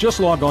year.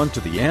 Just log on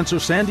to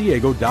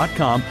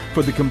theanswersandiego.com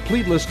for the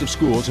complete list of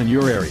schools in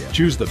your area.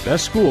 Choose the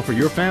best school for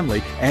your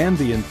family, and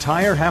the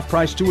entire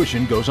half-price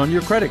tuition goes on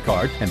your credit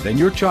card, and then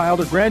your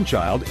child or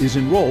grandchild is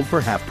enrolled for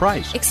half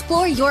price.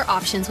 Explore your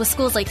options with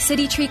schools like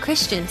City Tree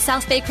Christian,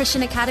 South Bay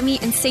Christian Academy,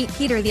 and St.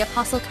 Peter the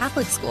Apostle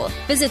Catholic School.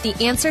 Visit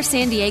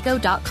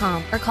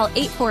theanswersandiego.com or call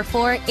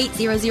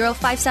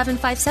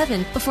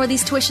 844-800-5757 before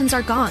these tuitions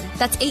are gone.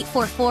 That's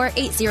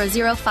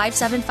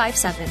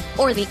 844-800-5757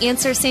 or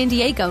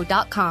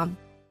theanswersandiego.com.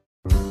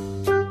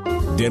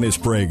 Dennis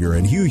Prager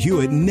and Hugh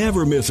Hewitt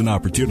never miss an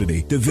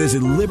opportunity to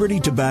visit Liberty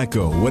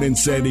Tobacco when in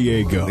San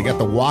Diego. They got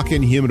the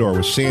walk-in humidor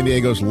with San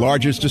Diego's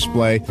largest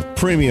display of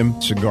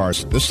premium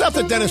cigars. The stuff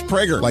that Dennis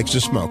Prager likes to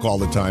smoke all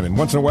the time, and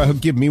once in a while he'll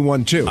give me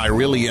one too. I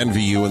really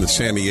envy you in the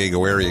San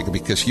Diego area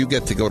because you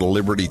get to go to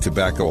Liberty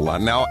Tobacco a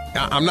lot. Now,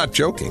 I'm not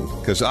joking,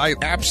 because I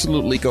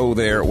absolutely go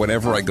there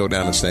whenever I go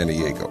down to San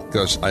Diego,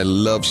 because I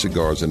love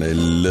cigars and I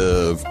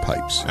love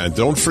pipes. And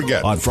don't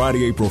forget, on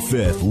Friday, April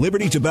 5th,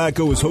 Liberty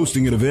Tobacco is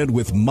hosting an event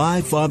with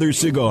My Father's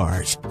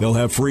Cigars. They'll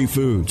have free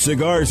food,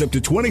 cigars up to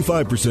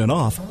 25%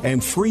 off,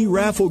 and free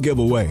raffle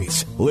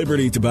giveaways.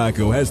 Liberty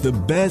Tobacco has the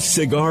best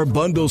cigar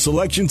bundle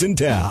selections in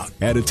town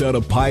and a ton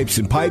of pipes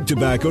and pipe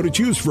tobacco to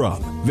choose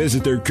from.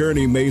 Visit their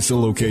Kearney Mesa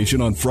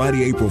location on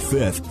Friday, April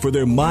 5th for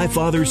their My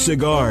Father's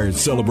Cigars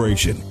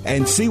celebration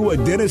and see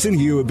what Dennis and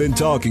Hugh have been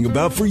talking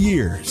about for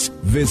years.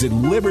 Visit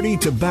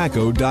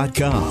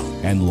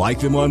libertytobacco.com and like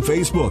them on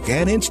Facebook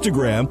and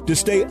Instagram to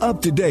stay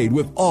up to date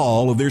with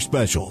all of their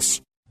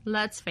specials.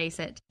 Let's face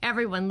it,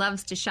 everyone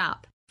loves to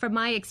shop. From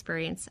my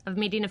experience of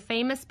meeting a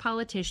famous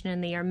politician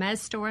in the Hermès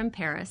store in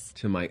Paris,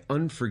 to my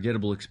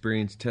unforgettable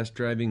experience test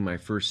driving my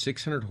first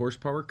 600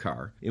 horsepower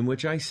car, in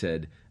which I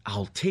said,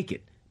 I'll take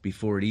it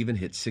before it even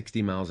hit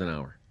 60 miles an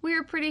hour.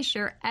 We're pretty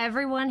sure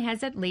everyone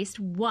has at least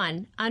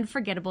one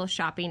unforgettable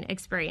shopping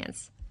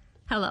experience.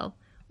 Hello,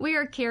 we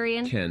are Carrie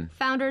and Ken,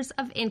 founders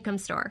of Income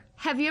Store.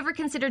 Have you ever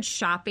considered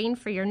shopping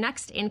for your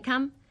next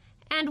income?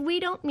 And we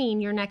don't mean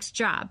your next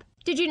job.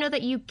 Did you know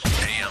that you can...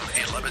 AM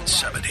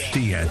 1170.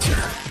 The Answer.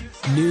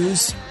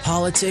 News,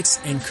 politics,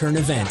 and current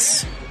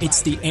events.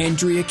 It's the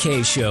Andrea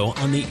Kaye Show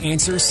on The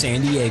Answer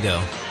San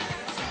Diego.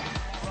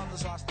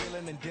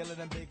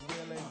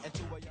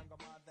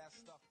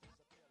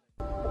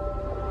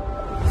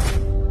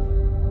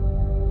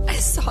 I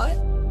saw it,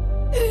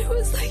 and it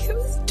was like it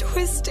was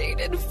twisting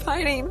and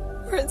fighting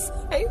for his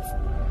life.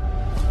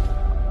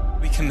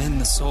 We commend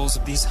the souls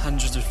of these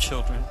hundreds of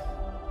children.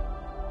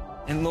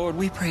 And Lord,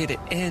 we pray to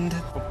end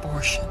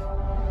abortion.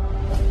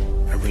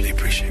 I really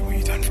appreciate what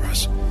you've done for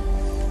us.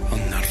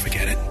 I'll not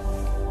forget it.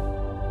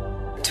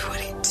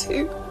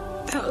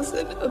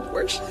 22,000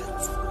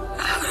 abortions.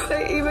 How do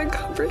I even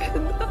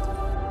comprehend that?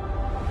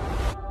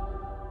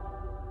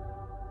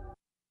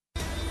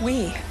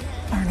 We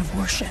are an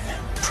abortion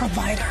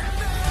provider.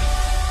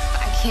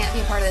 I can't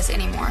be a part of this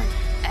anymore.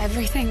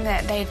 Everything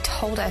that they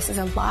told us is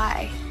a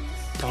lie.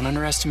 Don't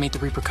underestimate the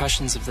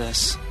repercussions of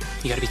this.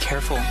 You gotta be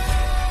careful.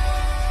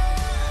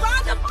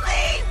 Rhonda,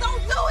 please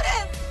don't do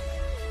this!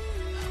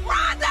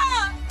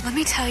 Rhonda! Let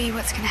me tell you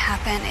what's gonna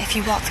happen if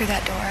you walk through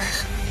that door.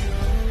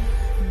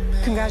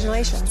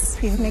 Congratulations.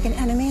 You've made an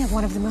enemy of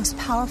one of the most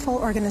powerful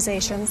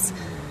organizations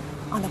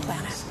on the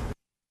planet.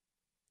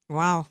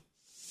 Wow.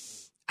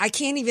 I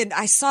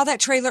saw that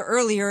trailer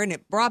earlier and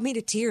it brought me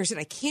to tears, and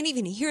I can't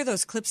even hear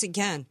those clips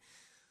again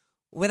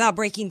without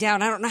breaking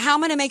down. I don't know how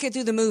I'm going to make it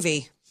through the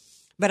movie,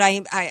 but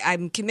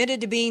I'm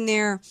committed to being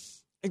there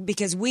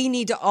because we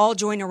need to all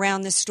join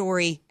around this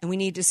story and we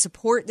need to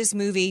support this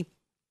movie.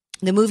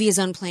 The movie is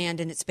Unplanned,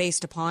 and it's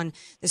based upon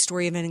the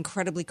story of an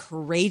incredibly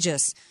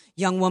courageous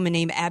young woman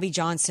named Abby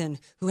Johnson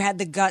who had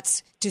the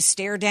guts to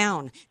stare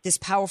down this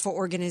powerful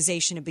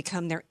organization and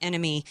become their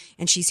enemy.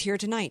 And she's here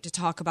tonight to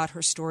talk about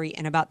her story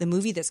and about the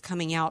movie that's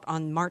coming out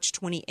on March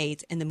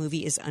 28th, and the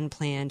movie is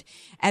Unplanned.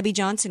 Abby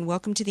Johnson,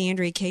 welcome to the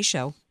Andrea Kaye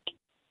Show.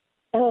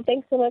 Oh,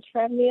 thanks so much for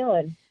having me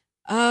on.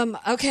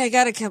 Okay, I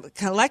got to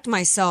collect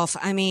myself.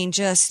 I mean,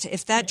 just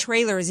if that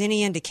trailer is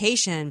any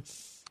indication,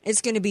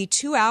 it's going to be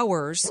 2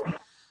 hours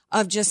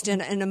of just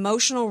an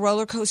emotional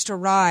roller coaster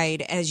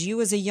ride as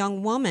you as a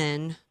young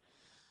woman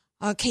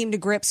came to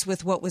grips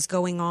with what was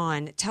going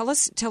on. Tell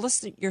us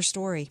your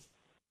story.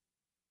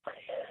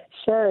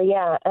 Sure,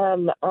 yeah.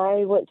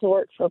 I went to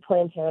work for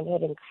Planned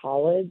Parenthood in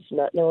college,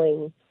 not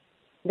knowing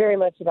very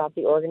much about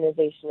the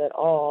organization at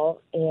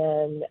all,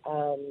 and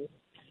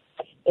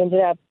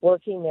ended up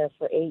working there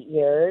for 8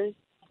 years,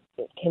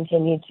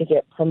 continued to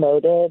get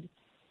promoted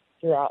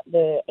throughout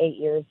the 8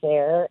 years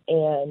there,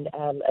 and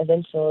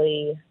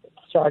eventually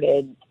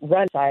started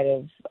run side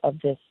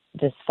of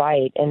this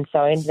fight. And so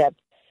I ended up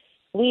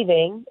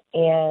leaving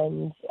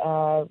and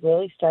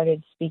really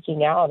started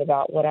speaking out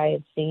about what I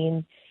had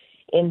seen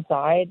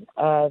inside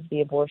of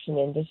the abortion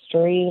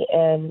industry,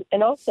 and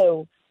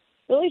also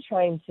really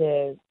trying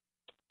to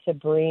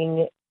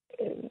bring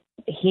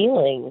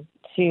healing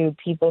to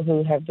people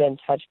who have been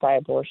touched by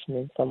abortion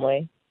in some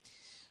way.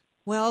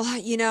 Well,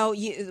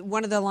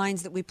 one of the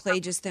lines that we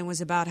played just then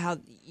was about how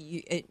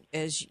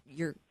as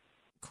you're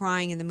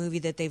crying in the movie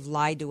that they've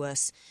lied to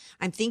us.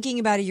 I'm thinking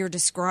about it. You're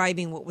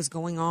describing what was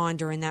going on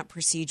during that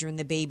procedure and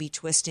the baby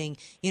twisting.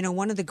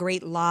 One of the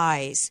great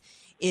lies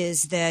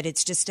is that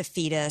it's just a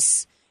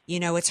fetus.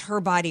 It's her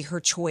body,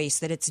 her choice,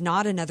 that it's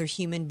not another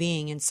human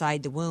being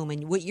inside the womb.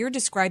 And what you're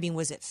describing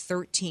was at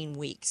 13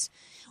 weeks.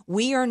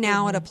 We are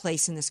now at a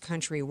place in this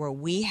country where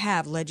we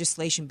have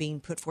legislation being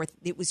put forth.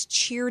 It was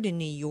cheered in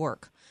New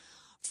York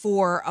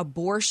for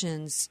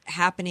abortions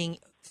happening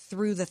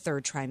through the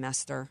third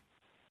trimester.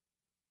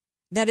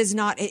 That is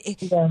not,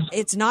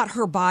 it's not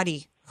her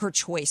body, her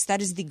choice. That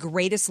is the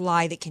greatest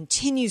lie that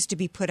continues to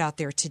be put out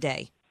there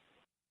today.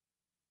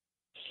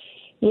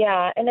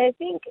 Yeah, and I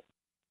think,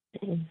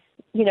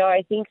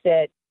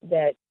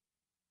 that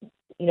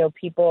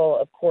people,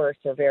 of course,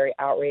 are very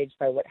outraged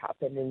by what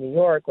happened in New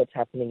York, what's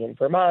happening in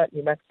Vermont,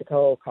 New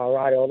Mexico,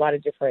 Colorado, a lot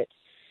of different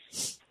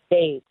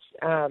states.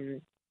 But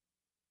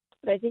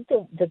I think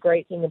the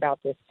great thing about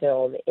this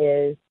film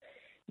is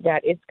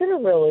that it's going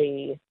to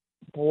really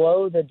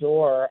blow the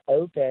door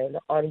open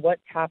on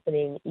what's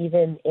happening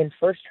even in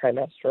first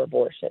trimester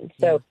abortion.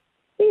 So I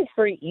think it's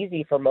pretty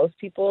easy for most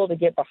people to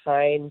get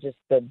behind just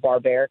the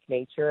barbaric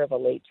nature of a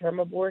late-term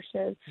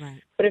abortion.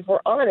 Right. But if we're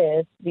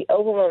honest, the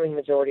overwhelming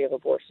majority of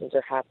abortions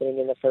are happening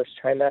in the first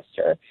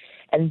trimester.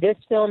 And this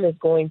film is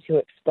going to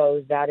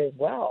expose that as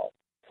well.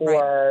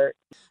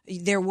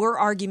 There were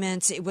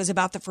arguments. It was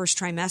about the first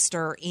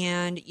trimester,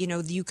 and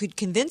you could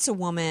convince a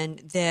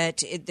woman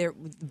that their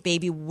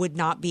baby would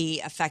not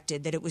be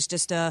affected, that it was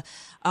just a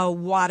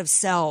wad of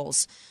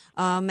cells.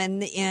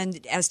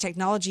 And as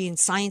technology and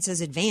science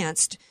has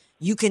advanced,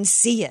 you can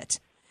see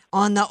it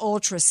on the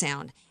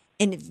ultrasound,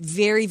 and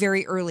very,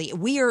 very early.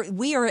 We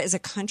are as a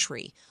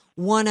country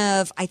one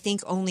of, I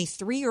think, only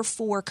 3 or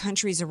 4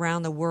 countries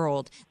around the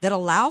world that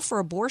allow for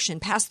abortion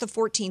past the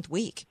 14th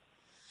week.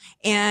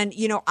 And,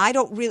 I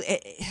don't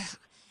really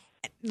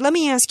let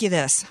me ask you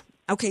this.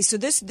 Okay, so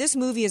this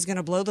movie is going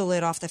to blow the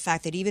lid off the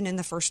fact that even in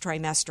the first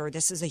trimester,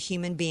 this is a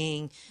human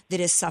being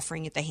that is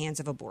suffering at the hands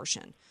of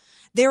abortion.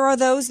 There are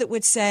those that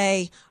would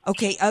say,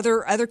 okay,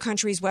 other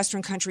countries,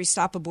 Western countries,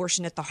 stop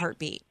abortion at the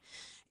heartbeat.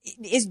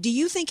 Do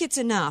you think it's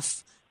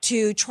enough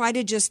to try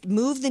to just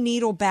move the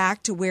needle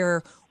back to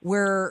where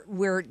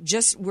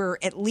we're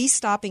at least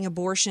stopping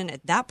abortion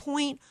at that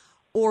point?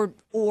 Or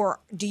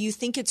do you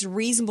think it's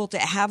reasonable to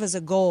have as a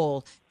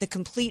goal the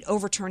complete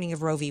overturning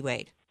of Roe v.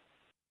 Wade?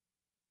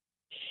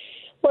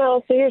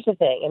 Well, so here's the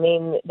thing. I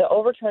mean, the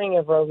overturning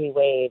of Roe v.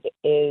 Wade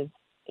is,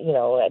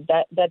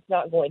 that's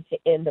not going to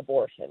end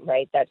abortion,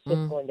 right? That's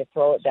just going to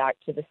throw it back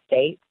to the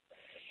states.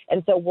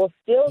 And so we'll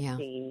still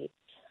see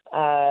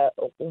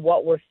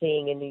what we're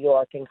seeing in New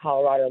York and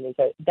Colorado and these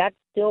other, that's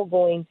still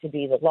going to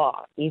be the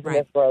law, even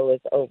if Roe is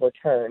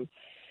overturned.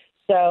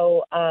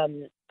 So,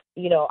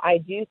 I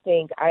do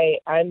think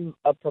I'm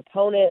a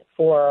proponent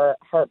for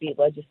heartbeat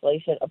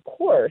legislation. Of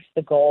course,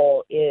 the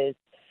goal is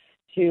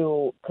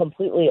to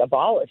completely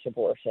abolish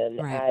abortion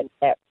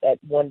at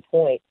one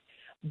point.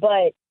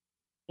 But,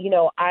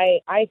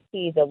 I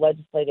see the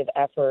legislative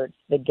efforts,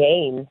 the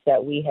gains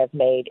that we have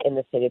made in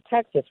the state of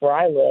Texas, where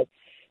I live.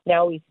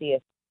 Now we see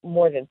a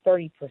more than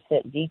 30%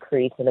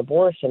 decrease in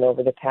abortion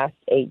over the past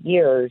 8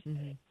 years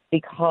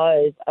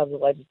because of the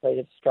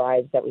legislative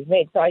strides that we've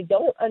made. So I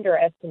don't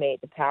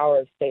underestimate the power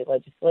of state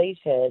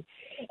legislation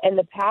and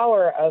the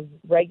power of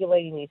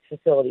regulating these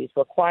facilities,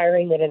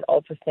 requiring that an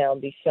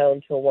ultrasound be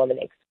shown to a woman,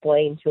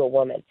 explained to a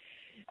woman,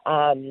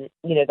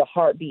 the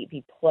heartbeat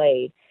be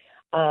played.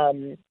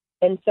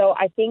 And so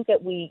I think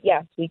that we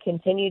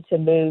continue to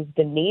move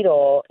the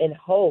needle in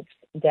hopes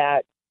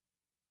that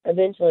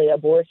eventually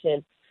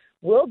abortion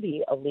will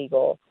be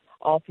illegal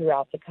all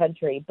throughout the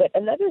country. But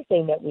another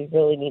thing that we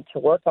really need to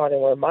work on,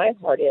 and where my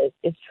heart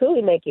is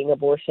truly making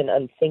abortion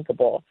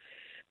unthinkable.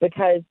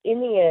 Because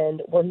in the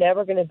end, we're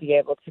never going to be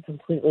able to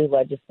completely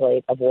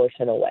legislate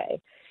abortion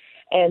away.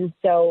 And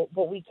so,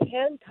 but we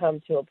can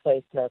come to a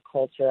place in our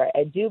culture,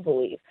 I do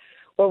believe,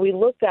 where we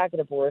look back at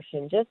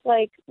abortion just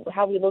like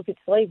how we look at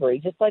slavery,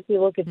 just like we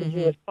look at the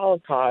Jewish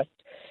Holocaust,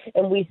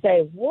 and we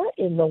say, what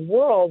in the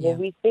world were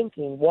we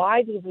thinking?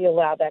 Why did we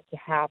allow that to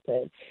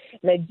happen?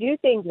 And I do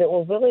think that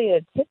we're really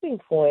at a tipping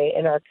point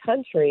in our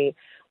country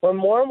where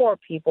more and more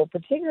people,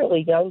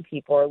 particularly young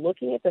people, are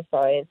looking at the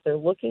science, they're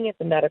looking at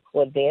the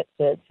medical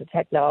advancements, the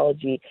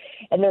technology,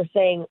 and they're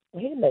saying,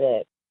 wait a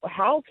minute,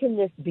 how can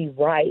this be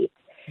right?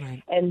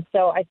 Right. And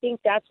so I think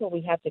that's what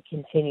we have to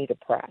continue to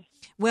press.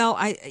 Well,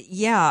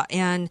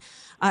 and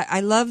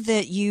I love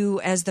that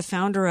you, as the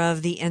founder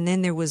of the And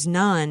Then There Was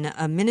None,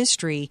 a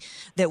ministry,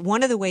 that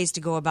one of the ways to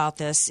go about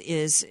this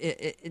is,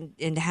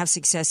 and to have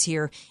success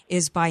here,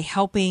 is by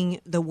helping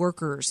the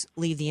workers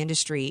leave the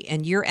industry.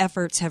 And your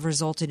efforts have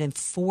resulted in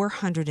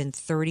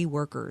 430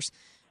 workers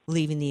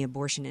leaving the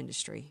abortion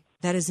industry.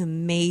 That is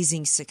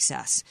amazing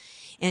success.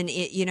 And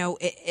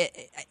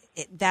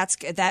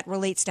that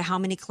relates to how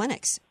many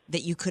clinics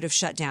that you could have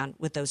shut down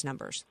with those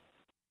numbers.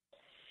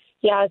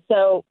 Yeah,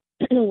 so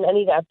I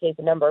need to update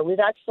the number. We've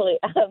actually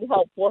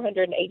helped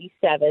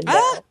 487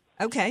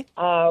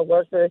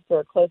 workers who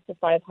are close to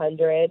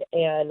 500,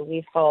 and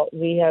we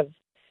have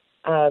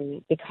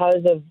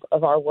because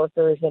of our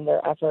workers and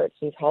their efforts,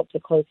 we've helped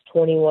to close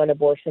 21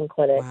 abortion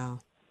clinics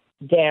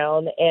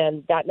down,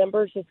 and that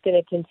number is just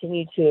going to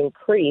continue to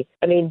increase.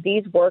 I mean,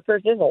 these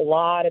workers, there's a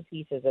lot of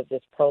pieces of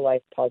this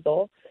pro-life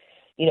puzzle,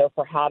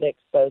 for how to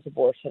expose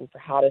abortion, for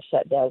how to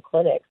shut down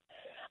clinics.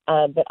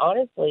 But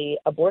honestly,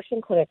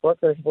 abortion clinic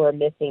workers were a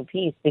missing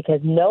piece because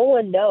no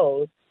one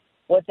knows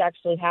what's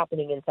actually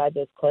happening inside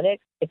those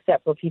clinics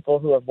except for people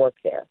who have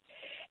worked there.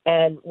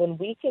 And when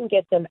we can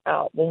get them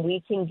out, when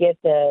we can get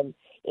them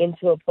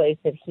into a place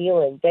of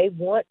healing, they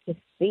want to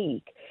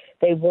speak.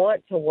 They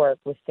want to work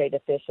with state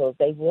officials.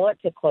 They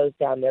want to close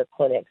down their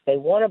clinics. They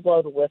want to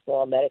blow the whistle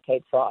on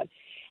Medicaid fraud.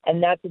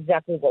 And that's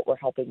exactly what we're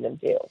helping them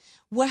do.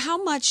 Well,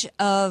 how much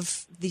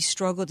of the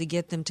struggle to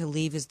get them to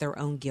leave is their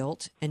own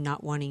guilt and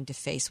not wanting to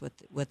face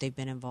what they've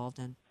been involved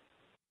in?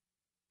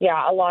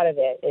 Yeah, a lot of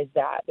it is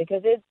that,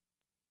 because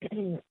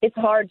it's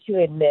hard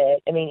to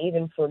admit. I mean,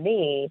 even for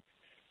me,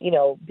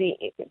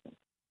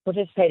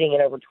 participating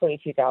in over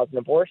 22,000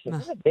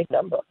 abortions is a big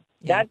number.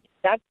 Yeah.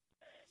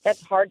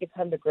 That's hard to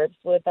come to grips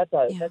with. That's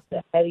a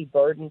heavy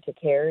burden to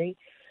carry.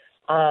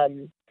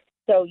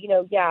 So,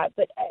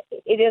 but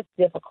it is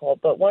difficult.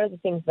 But one of the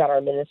things about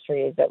our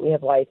ministry is that we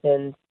have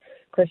licensed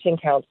Christian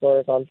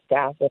counselors on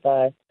staff with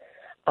us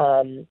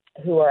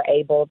who are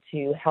able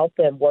to help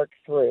them work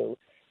through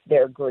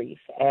their grief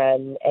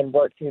and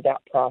work through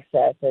that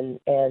process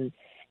and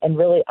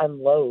really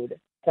unload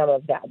some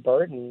of that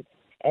burden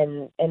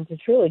and to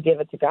truly give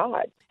it to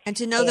God. And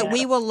to know that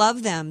we will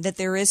love them, that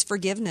there is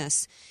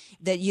forgiveness,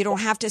 that you don't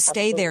have to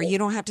stay there. You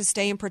don't have to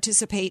stay and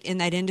participate in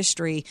that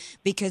industry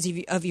because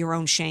of your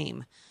own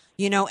shame.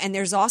 And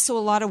there's also a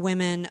lot of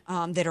women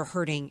that are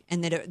hurting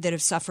and that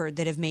have suffered,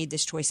 that have made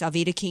this choice.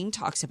 Alveda King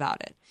talks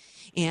about it.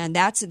 And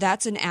that's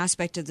an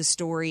aspect of the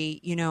story,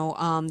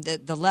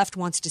 that the left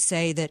wants to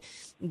say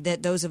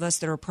that those of us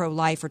that are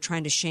pro-life are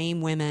trying to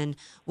shame women.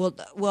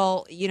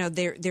 Well,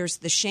 there's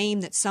the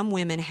shame that some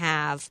women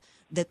have,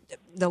 that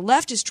the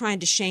left is trying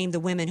to shame the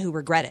women who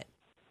regret it.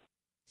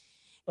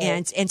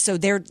 Right. And so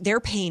their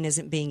pain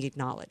isn't being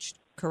acknowledged,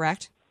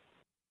 correct?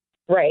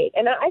 Right.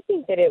 And I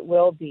think that it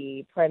will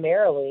be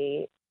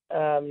primarily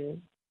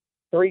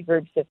three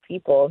groups of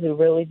people who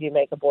really do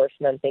make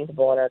abortion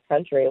unthinkable in our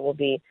country. It will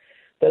be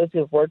those who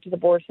have worked at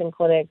abortion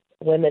clinics,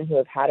 women who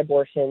have had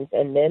abortions,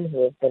 and men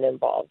who have been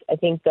involved. I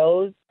think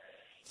those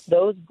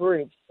those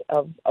groups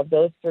of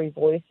those three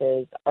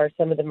voices are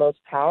some of the most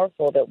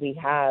powerful that we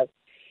have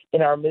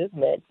in our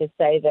movement, to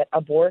say that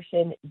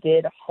abortion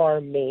did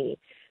harm me.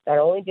 Not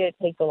only did it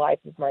take the life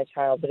of my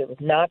child, but it was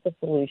not the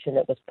solution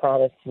that was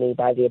promised to me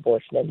by the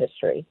abortion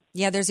industry.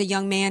 Yeah, there's a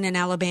young man in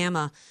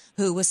Alabama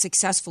who was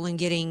successful in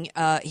getting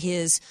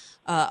his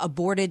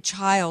aborted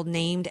child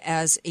named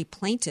as a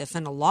plaintiff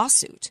in a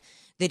lawsuit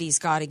that he's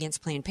got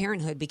against Planned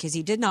Parenthood because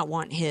he did not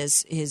want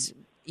his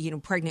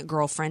pregnant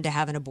girlfriend to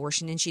have an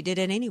abortion, and she did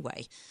it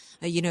anyway.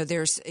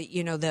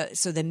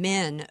 So the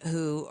men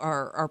who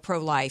are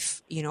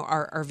pro-life,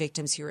 are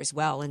victims here as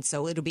well. And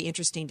so it'll be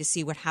interesting to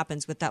see what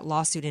happens with that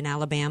lawsuit in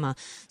Alabama.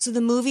 So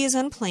the movie is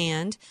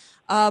Unplanned.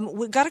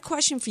 We've got a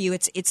question for you.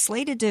 It's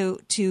slated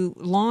to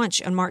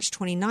launch on March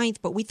 29th,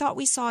 but we thought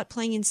we saw it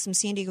playing in some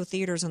San Diego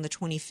theaters on the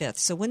 25th.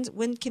 So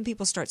when can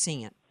people start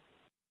seeing it?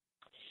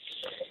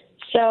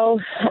 So,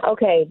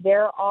 okay,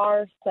 there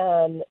are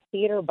some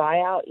theater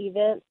buyout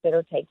events that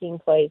are taking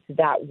place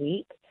that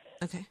week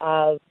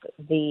of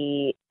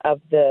the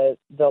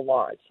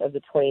launch of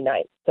the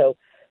 29th. So,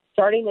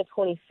 starting the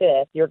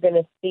 25th, you're going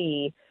to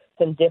see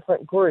some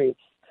different groups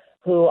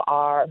who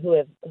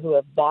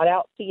have bought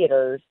out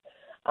theaters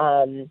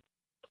in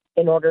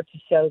order to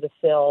show the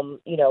film,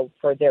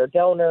 for their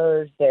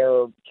donors,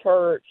 their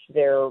church,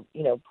 their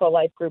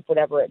pro-life group,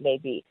 whatever it may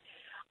be.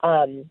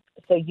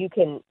 So you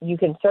can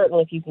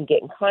certainly, if you can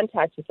get in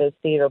contact with those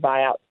theater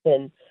buyouts,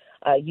 then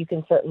you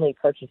can certainly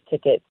purchase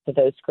tickets to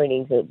those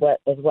screenings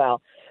as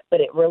well. But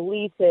it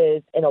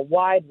releases in a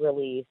wide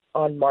release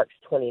on March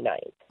 29th.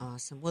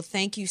 Awesome. Well,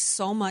 thank you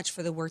so much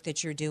for the work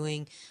that you're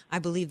doing. I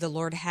believe the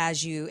Lord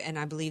has you, and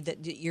I believe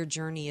that your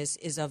journey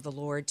is of the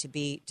Lord to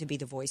be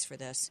the voice for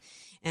this.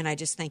 And I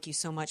just thank you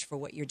so much for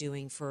what you're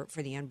doing for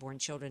the unborn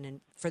children and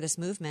for this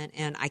movement.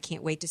 And I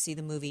can't wait to see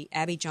the movie.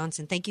 Abby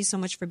Johnson, thank you so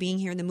much for being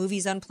here. And the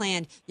movie's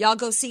Unplanned. Y'all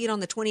go see it on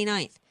the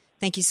 29th.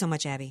 Thank you so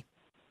much, Abby.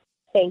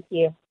 Thank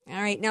you.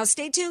 All right. Now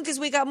stay tuned because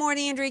we got more of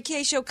the Andrea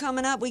Kaye Show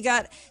coming up. We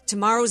got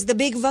tomorrow's the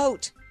big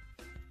vote.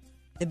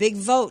 The big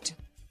vote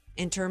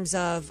in terms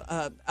of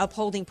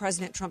upholding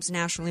President Trump's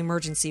national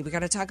emergency. We got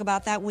to talk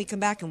about that when we come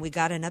back. And we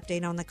got an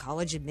update on the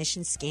college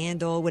admission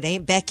scandal with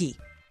Aunt Becky.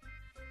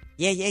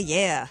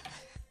 Yeah.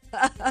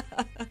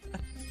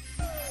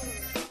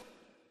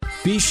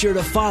 Be sure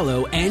to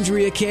follow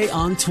Andrea Kaye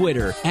on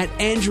Twitter at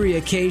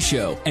Andrea Kaye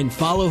Show and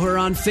follow her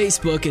on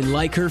Facebook and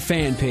like her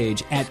fan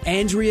page at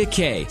Andrea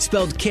Kaye,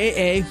 spelled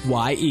Kaye.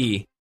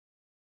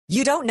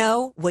 You don't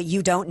know what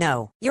you don't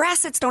know. Your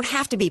assets don't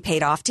have to be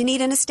paid off to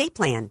need an estate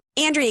plan.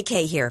 Andrea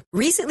Kaye here.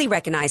 Recently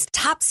recognized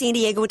top San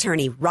Diego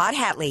attorney Rod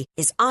Hatley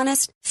is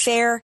honest,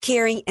 fair,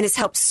 caring, and has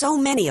helped so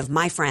many of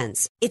my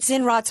friends. It's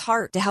in Rod's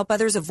heart to help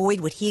others avoid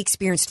what he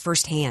experienced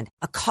firsthand,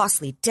 a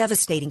costly,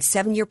 devastating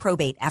 7-year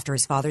probate after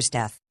his father's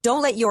death.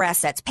 Don't let your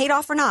assets, paid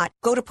off or not,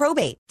 go to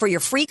probate. For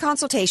your free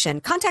consultation,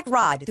 contact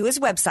Rod through his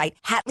website,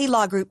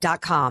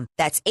 HatleyLawGroup.com.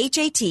 That's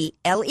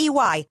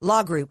HATLEY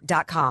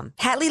lawgroup.com.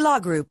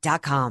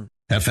 HatleyLawGroup.com.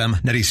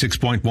 FM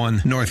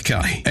 96.1 North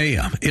County,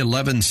 AM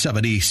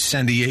 1170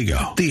 San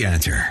Diego. The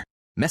Answer.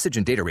 Message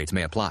and data rates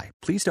may apply.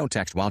 Please don't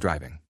text while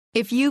driving.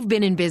 If you've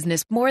been in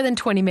business more than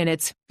 20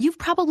 minutes, you've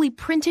probably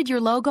printed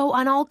your logo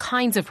on all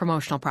kinds of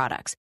promotional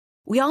products.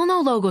 We all know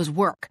logos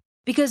work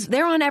because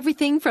they're on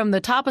everything from the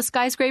top of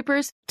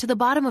skyscrapers to the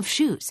bottom of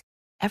shoes.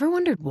 Ever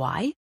wondered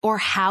why or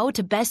how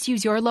to best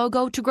use your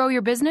logo to grow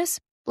your business?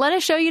 Let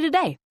us show you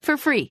today for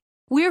free.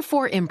 We're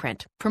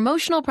 4imprint,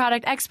 promotional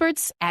product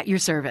experts at your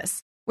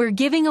service. We're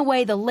giving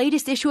away the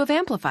latest issue of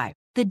Amplify,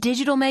 the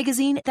digital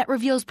magazine that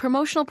reveals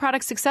promotional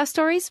product success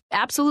stories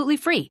absolutely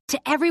free to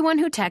everyone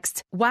who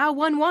texts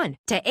WOW11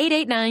 to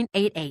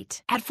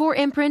 88988. At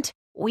 4imprint,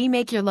 we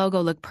make your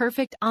logo look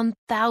perfect on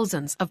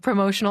thousands of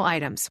promotional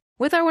items.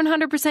 With our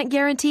 100%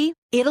 guarantee,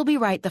 it'll be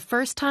right the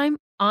first time,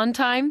 on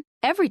time,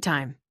 every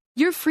time.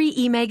 Your free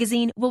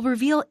e-magazine will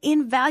reveal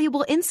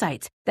invaluable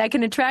insights that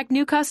can attract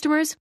new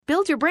customers,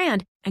 build your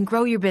brand, and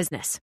grow your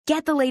business.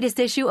 Get the latest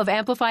issue of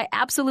Amplify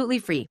absolutely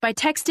free by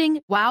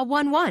texting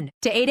WOW11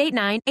 to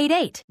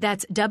 88988.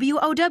 That's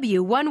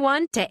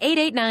WOW11 to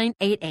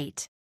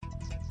 88988.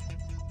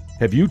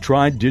 Have you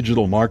tried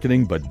digital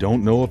marketing but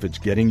don't know if it's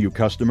getting you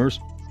customers?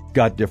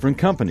 Got different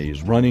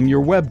companies running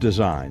your web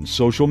design,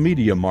 social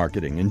media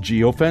marketing, and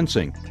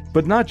geofencing,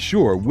 but not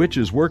sure which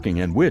is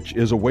working and which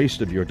is a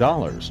waste of your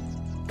dollars?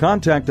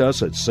 Contact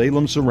us at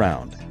Salem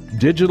Surround,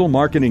 digital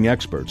marketing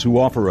experts who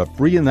offer a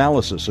free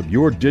analysis of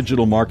your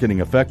digital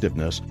marketing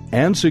effectiveness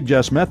and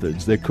suggest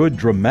methods that could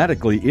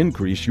dramatically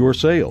increase your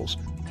sales.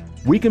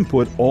 We can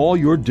put all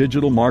your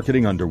digital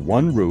marketing under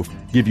one roof,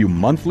 give you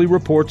monthly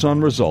reports on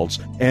results,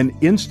 and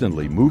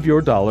instantly move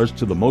your dollars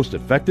to the most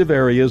effective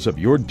areas of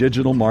your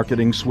digital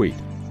marketing suite.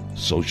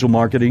 Social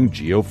marketing,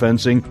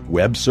 geofencing,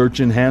 web search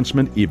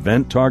enhancement,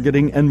 event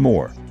targeting, and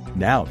more.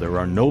 Now there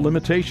are no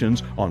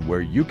limitations on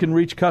where you can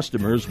reach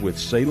customers with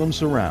Salem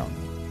Surround.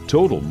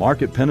 Total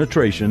market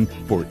penetration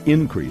for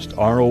increased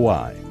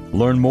ROI.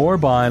 Learn more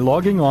by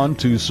logging on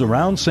to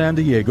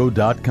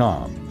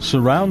surroundsandiego.com.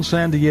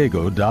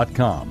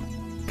 Surroundsandiego.com.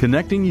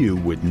 Connecting you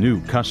with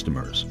new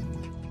customers.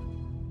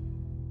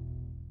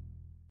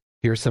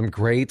 Here's some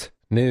great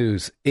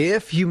news.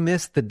 If you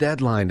missed the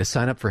deadline to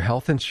sign up for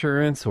health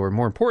insurance, or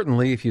more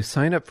importantly, if you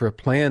sign up for a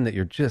plan that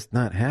you're just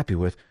not happy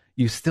with,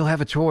 you still have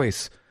a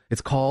choice.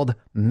 It's called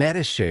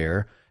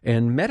Medi-Share,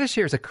 and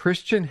Medi-Share is a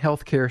Christian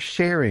healthcare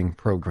sharing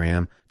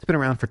program. It's been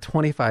around for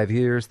 25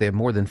 years. They have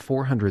more than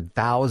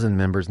 400,000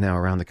 members now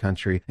around the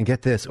country. And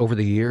get this, over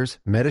the years,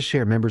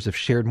 Medi-Share members have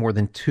shared more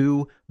than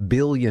 $2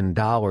 billion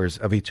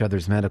of each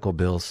other's medical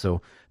bills,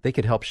 so they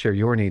could help share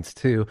your needs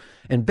too.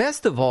 And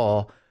best of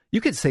all, you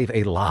could save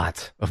a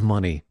lot of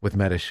money with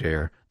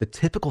Medi-Share. The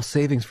typical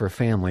savings for a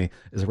family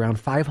is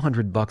around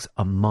 $500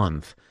 a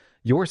month.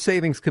 Your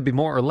savings could be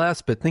more or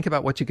less, but think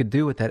about what you could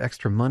do with that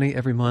extra money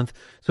every month.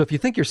 So if you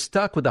think you're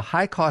stuck with a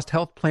high-cost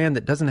health plan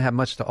that doesn't have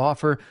much to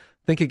offer,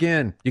 think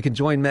again. You can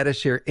join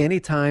Medi-Share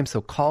anytime,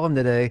 so call them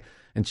today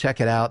and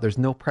check it out. There's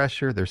no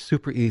pressure. They're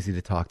super easy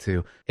to talk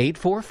to.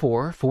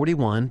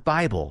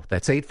 844-41-BIBLE.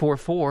 That's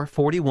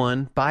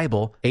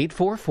 844-41-BIBLE.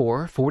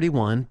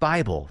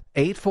 844-41-BIBLE.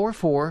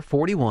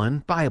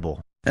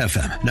 844-41-BIBLE.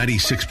 FM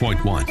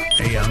 96.1,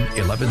 AM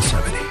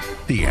 1170.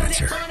 The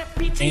Answer.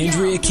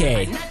 Andrea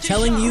Kaye,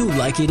 telling you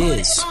like it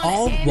is,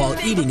 all while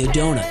eating a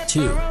donut,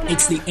 too.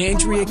 It's the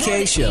Andrea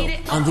Kaye Show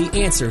on The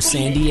Answer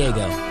San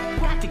Diego.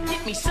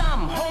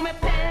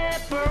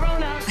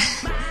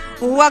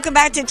 Welcome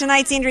back to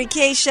tonight's Andrea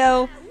Kaye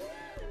Show.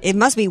 It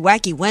must be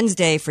Wacky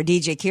Wednesday for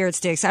DJ Carrot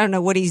Sticks. I don't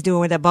know what he's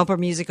doing with that bumper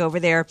music over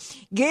there.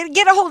 Get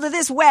a hold of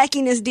this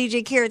wackiness,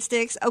 DJ Carrot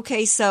Sticks.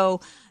 Okay,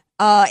 so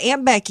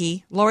Aunt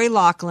Becky, Lori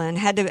Loughlin,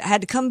 had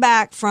to come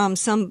back from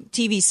some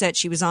TV set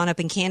she was on up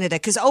in Canada.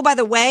 Because, oh, by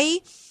the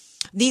way,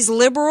 these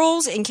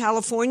liberals in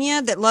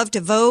California that love to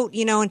vote,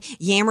 you know, and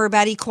yammer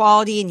about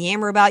equality and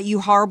yammer about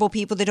you horrible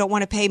people that don't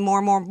want to pay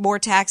more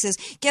taxes.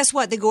 Guess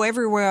what? They go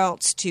everywhere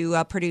else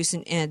to produce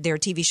their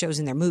TV shows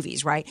and their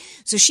movies, right?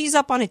 So she's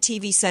up on a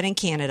TV set in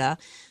Canada.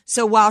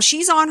 So while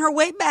she's on her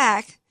way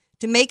back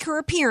to make her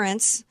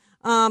appearance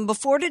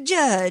before the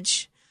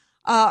judge,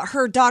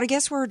 her daughter,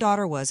 guess where her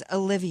daughter was?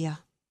 Olivia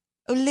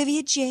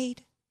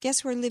Jade.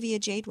 Guess where Olivia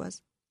Jade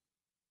was?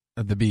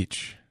 At the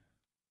beach.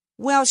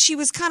 Well, she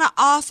was kind of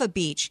off a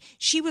beach.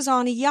 She was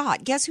on a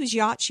yacht. Guess whose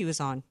yacht she was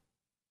on?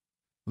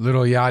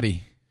 Little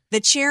Yachty. The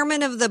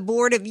chairman of the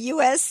board of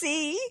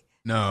USC.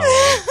 No.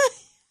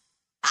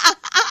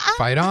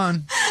 Fight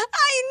on. I'm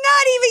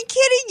not even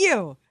kidding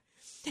you.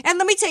 And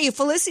let me tell you,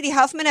 Felicity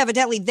Huffman,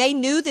 evidently, they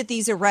knew that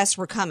these arrests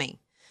were coming.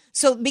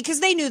 So,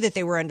 because they knew that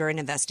they were under an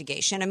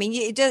investigation. I mean,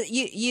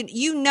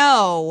 you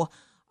know,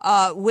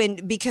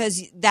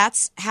 because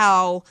that's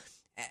how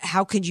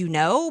could you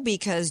know?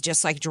 Because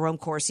just like Jerome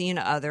Corsi and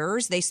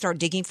others, they start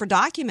digging for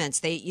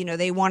documents.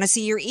 They want to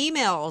see your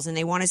emails and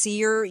they want to see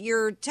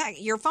your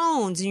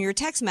phones and your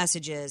text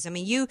messages. I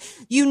mean, you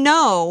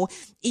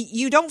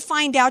don't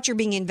find out you're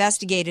being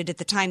investigated at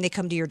the time they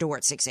come to your door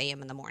at 6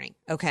 a.m. in the morning.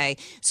 Okay.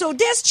 So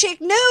this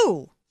chick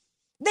knew.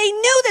 They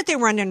knew that they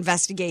were under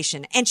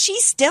investigation, and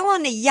she's still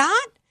on the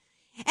yacht.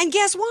 And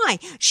guess why?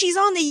 She's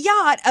on the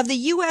yacht of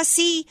the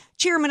USC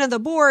chairman of the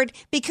board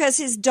because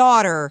his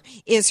daughter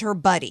is her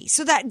buddy.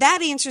 So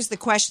that answers the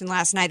question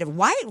last night of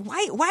why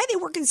are they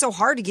working so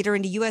hard to get her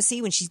into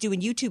USC when she's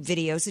doing YouTube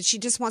videos that she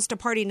just wants to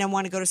party and doesn't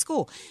want to go to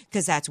school?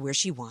 Because that's where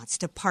she wants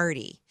to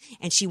party,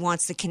 and she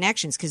wants the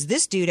connections. Because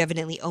this dude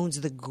evidently owns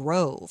the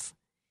Grove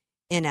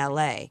in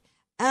L.A.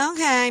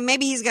 Okay,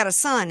 maybe he's got a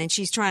son, and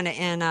she's trying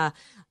to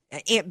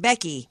Aunt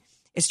Becky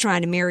is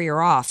trying to marry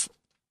her off.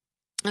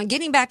 Now,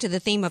 getting back to the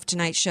theme of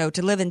tonight's show,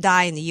 to live and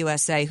die in the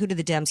USA, who do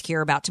the Dems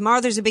care about?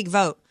 Tomorrow there's a big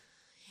vote,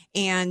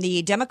 and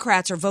the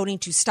Democrats are voting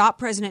to stop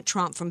President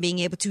Trump from being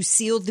able to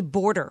seal the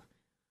border,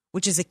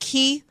 which is a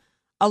key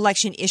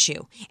election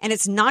issue. And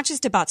it's not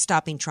just about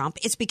stopping Trump.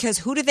 It's because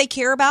who do they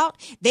care about?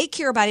 They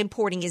care about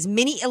importing as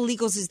many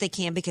illegals as they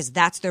can because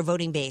that's their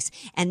voting base,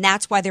 and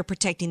that's why they're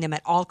protecting them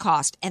at all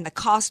cost, and the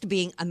cost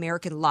being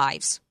American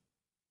lives.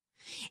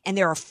 And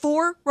there are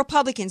 4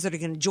 Republicans that are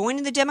going to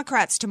join the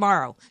Democrats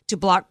tomorrow to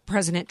block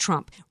President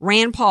Trump.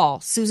 Rand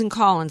Paul, Susan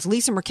Collins,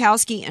 Lisa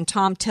Murkowski, and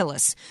Tom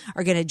Tillis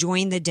are going to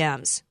join the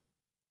Dems.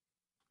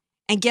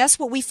 And guess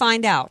what we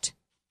find out?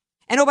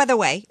 And oh, by the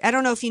way, I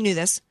don't know if you knew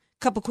this. A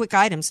couple quick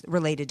items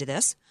related to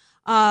this.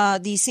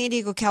 The San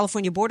Diego,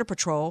 California Border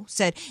Patrol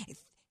said,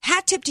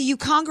 hat tip to you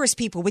Congress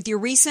people with your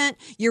recent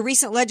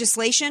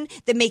legislation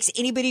that makes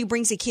anybody who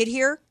brings a kid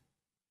here,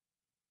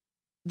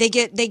 They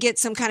get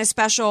some kind of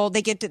special.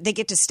 They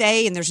get to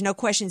stay, and there's no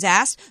questions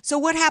asked. So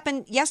what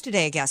happened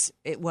yesterday? I guess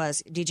it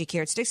was DJ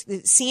Carrot Sticks.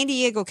 The San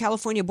Diego,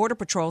 California Border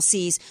Patrol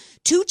sees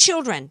 2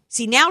 children.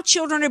 See, now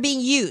children are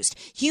being used.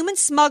 Human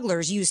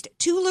smugglers used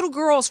 2 little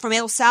girls from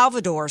El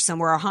Salvador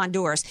somewhere or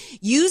Honduras.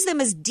 Use them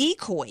as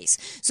decoys.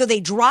 So they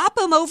drop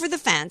them over the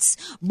fence.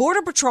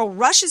 Border Patrol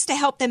rushes to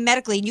help them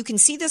medically, and you can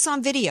see this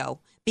on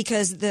video,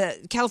 because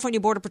the California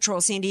Border Patrol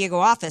San Diego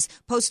office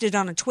posted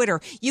on Twitter.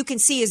 You can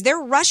see as they're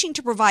rushing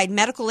to provide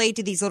medical aid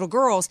to these little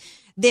girls,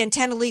 then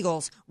 10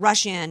 illegals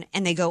rush in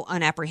and they go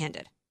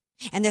unapprehended.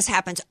 And this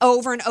happens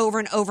over and over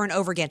and over and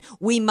over again.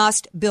 We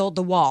must build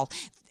the wall.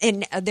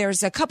 And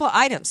there's a couple of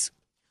items.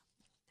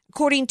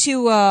 According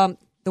to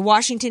The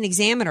Washington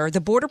Examiner, the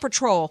Border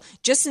Patrol,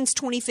 just since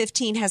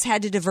 2015, has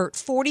had to divert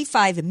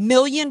 $45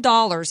 million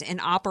in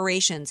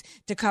operations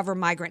to cover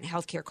migrant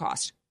health care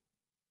costs.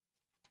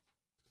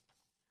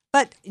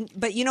 But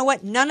you know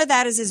what? None of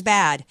that is as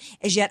bad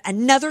as yet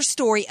another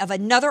story of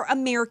another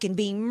American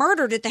being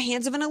murdered at the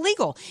hands of an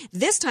illegal.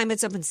 This time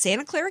it's up in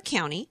Santa Clara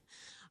County.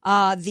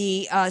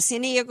 The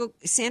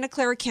Santa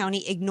Clara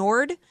County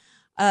ignored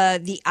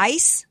the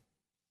ICE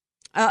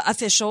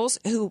officials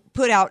who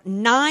put out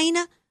 9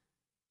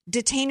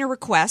 detainer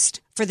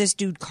requests for this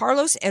dude,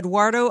 Carlos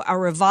Eduardo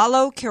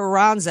Arevalo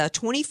Carranza,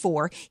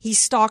 24. He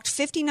stalked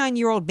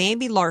 59-year-old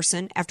Bambi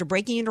Larson after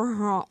breaking into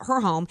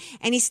her home,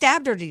 and he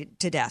stabbed her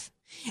to death.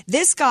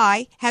 This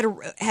guy had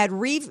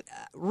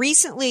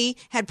recently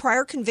had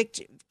prior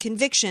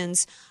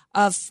convictions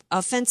of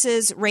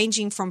offenses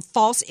ranging from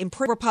false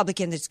imprisonment.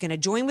 Republican that's going to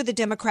join with the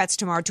Democrats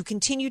tomorrow to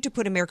continue to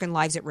put American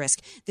lives at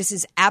risk. This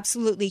is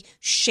absolutely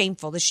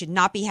shameful. This should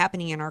not be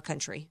happening in our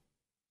country.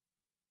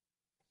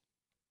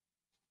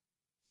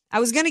 I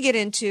was going to get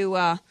into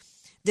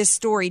this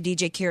story,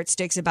 DJ Carrot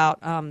Sticks,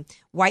 about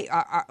white,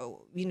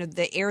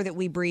 the air that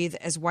we breathe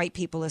as white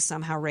people is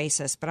somehow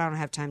racist, but I don't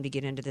have time to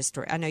get into this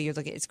story. I know you're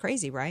looking, it's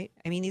crazy, right?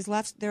 I mean, these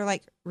lefts, they're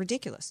like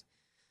ridiculous.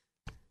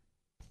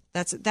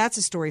 That's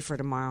a story for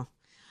tomorrow.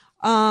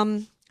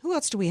 Who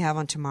else do we have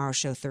on tomorrow's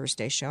show,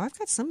 Thursday show? I've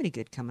got somebody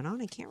good coming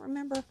on. I can't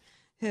remember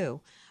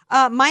who.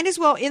 Might as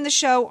well end the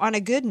show on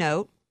a good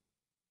note.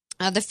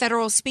 The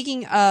federal,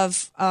 speaking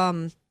of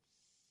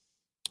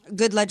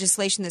good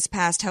legislation that's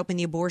passed helping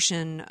the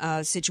abortion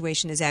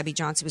situation, as Abby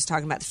Johnson was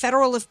talking about. The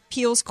Federal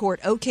Appeals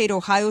Court okayed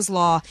Ohio's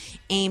law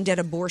aimed at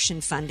abortion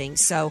funding.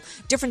 So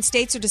different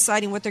states are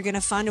deciding what they're going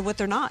to fund and what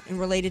they're not and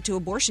related to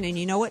abortion. And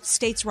you know what?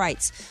 States'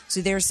 rights.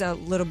 So there's a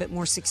little bit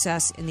more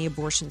success in the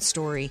abortion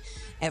story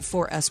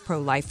for us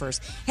pro-lifers.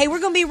 Hey, we're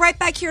going to be right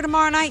back here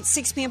tomorrow night,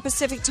 6 p.m.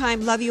 Pacific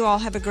time. Love you all.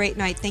 Have a great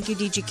night. Thank you,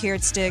 DJ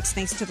Carrot Sticks.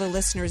 Thanks to the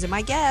listeners and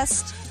my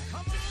guest.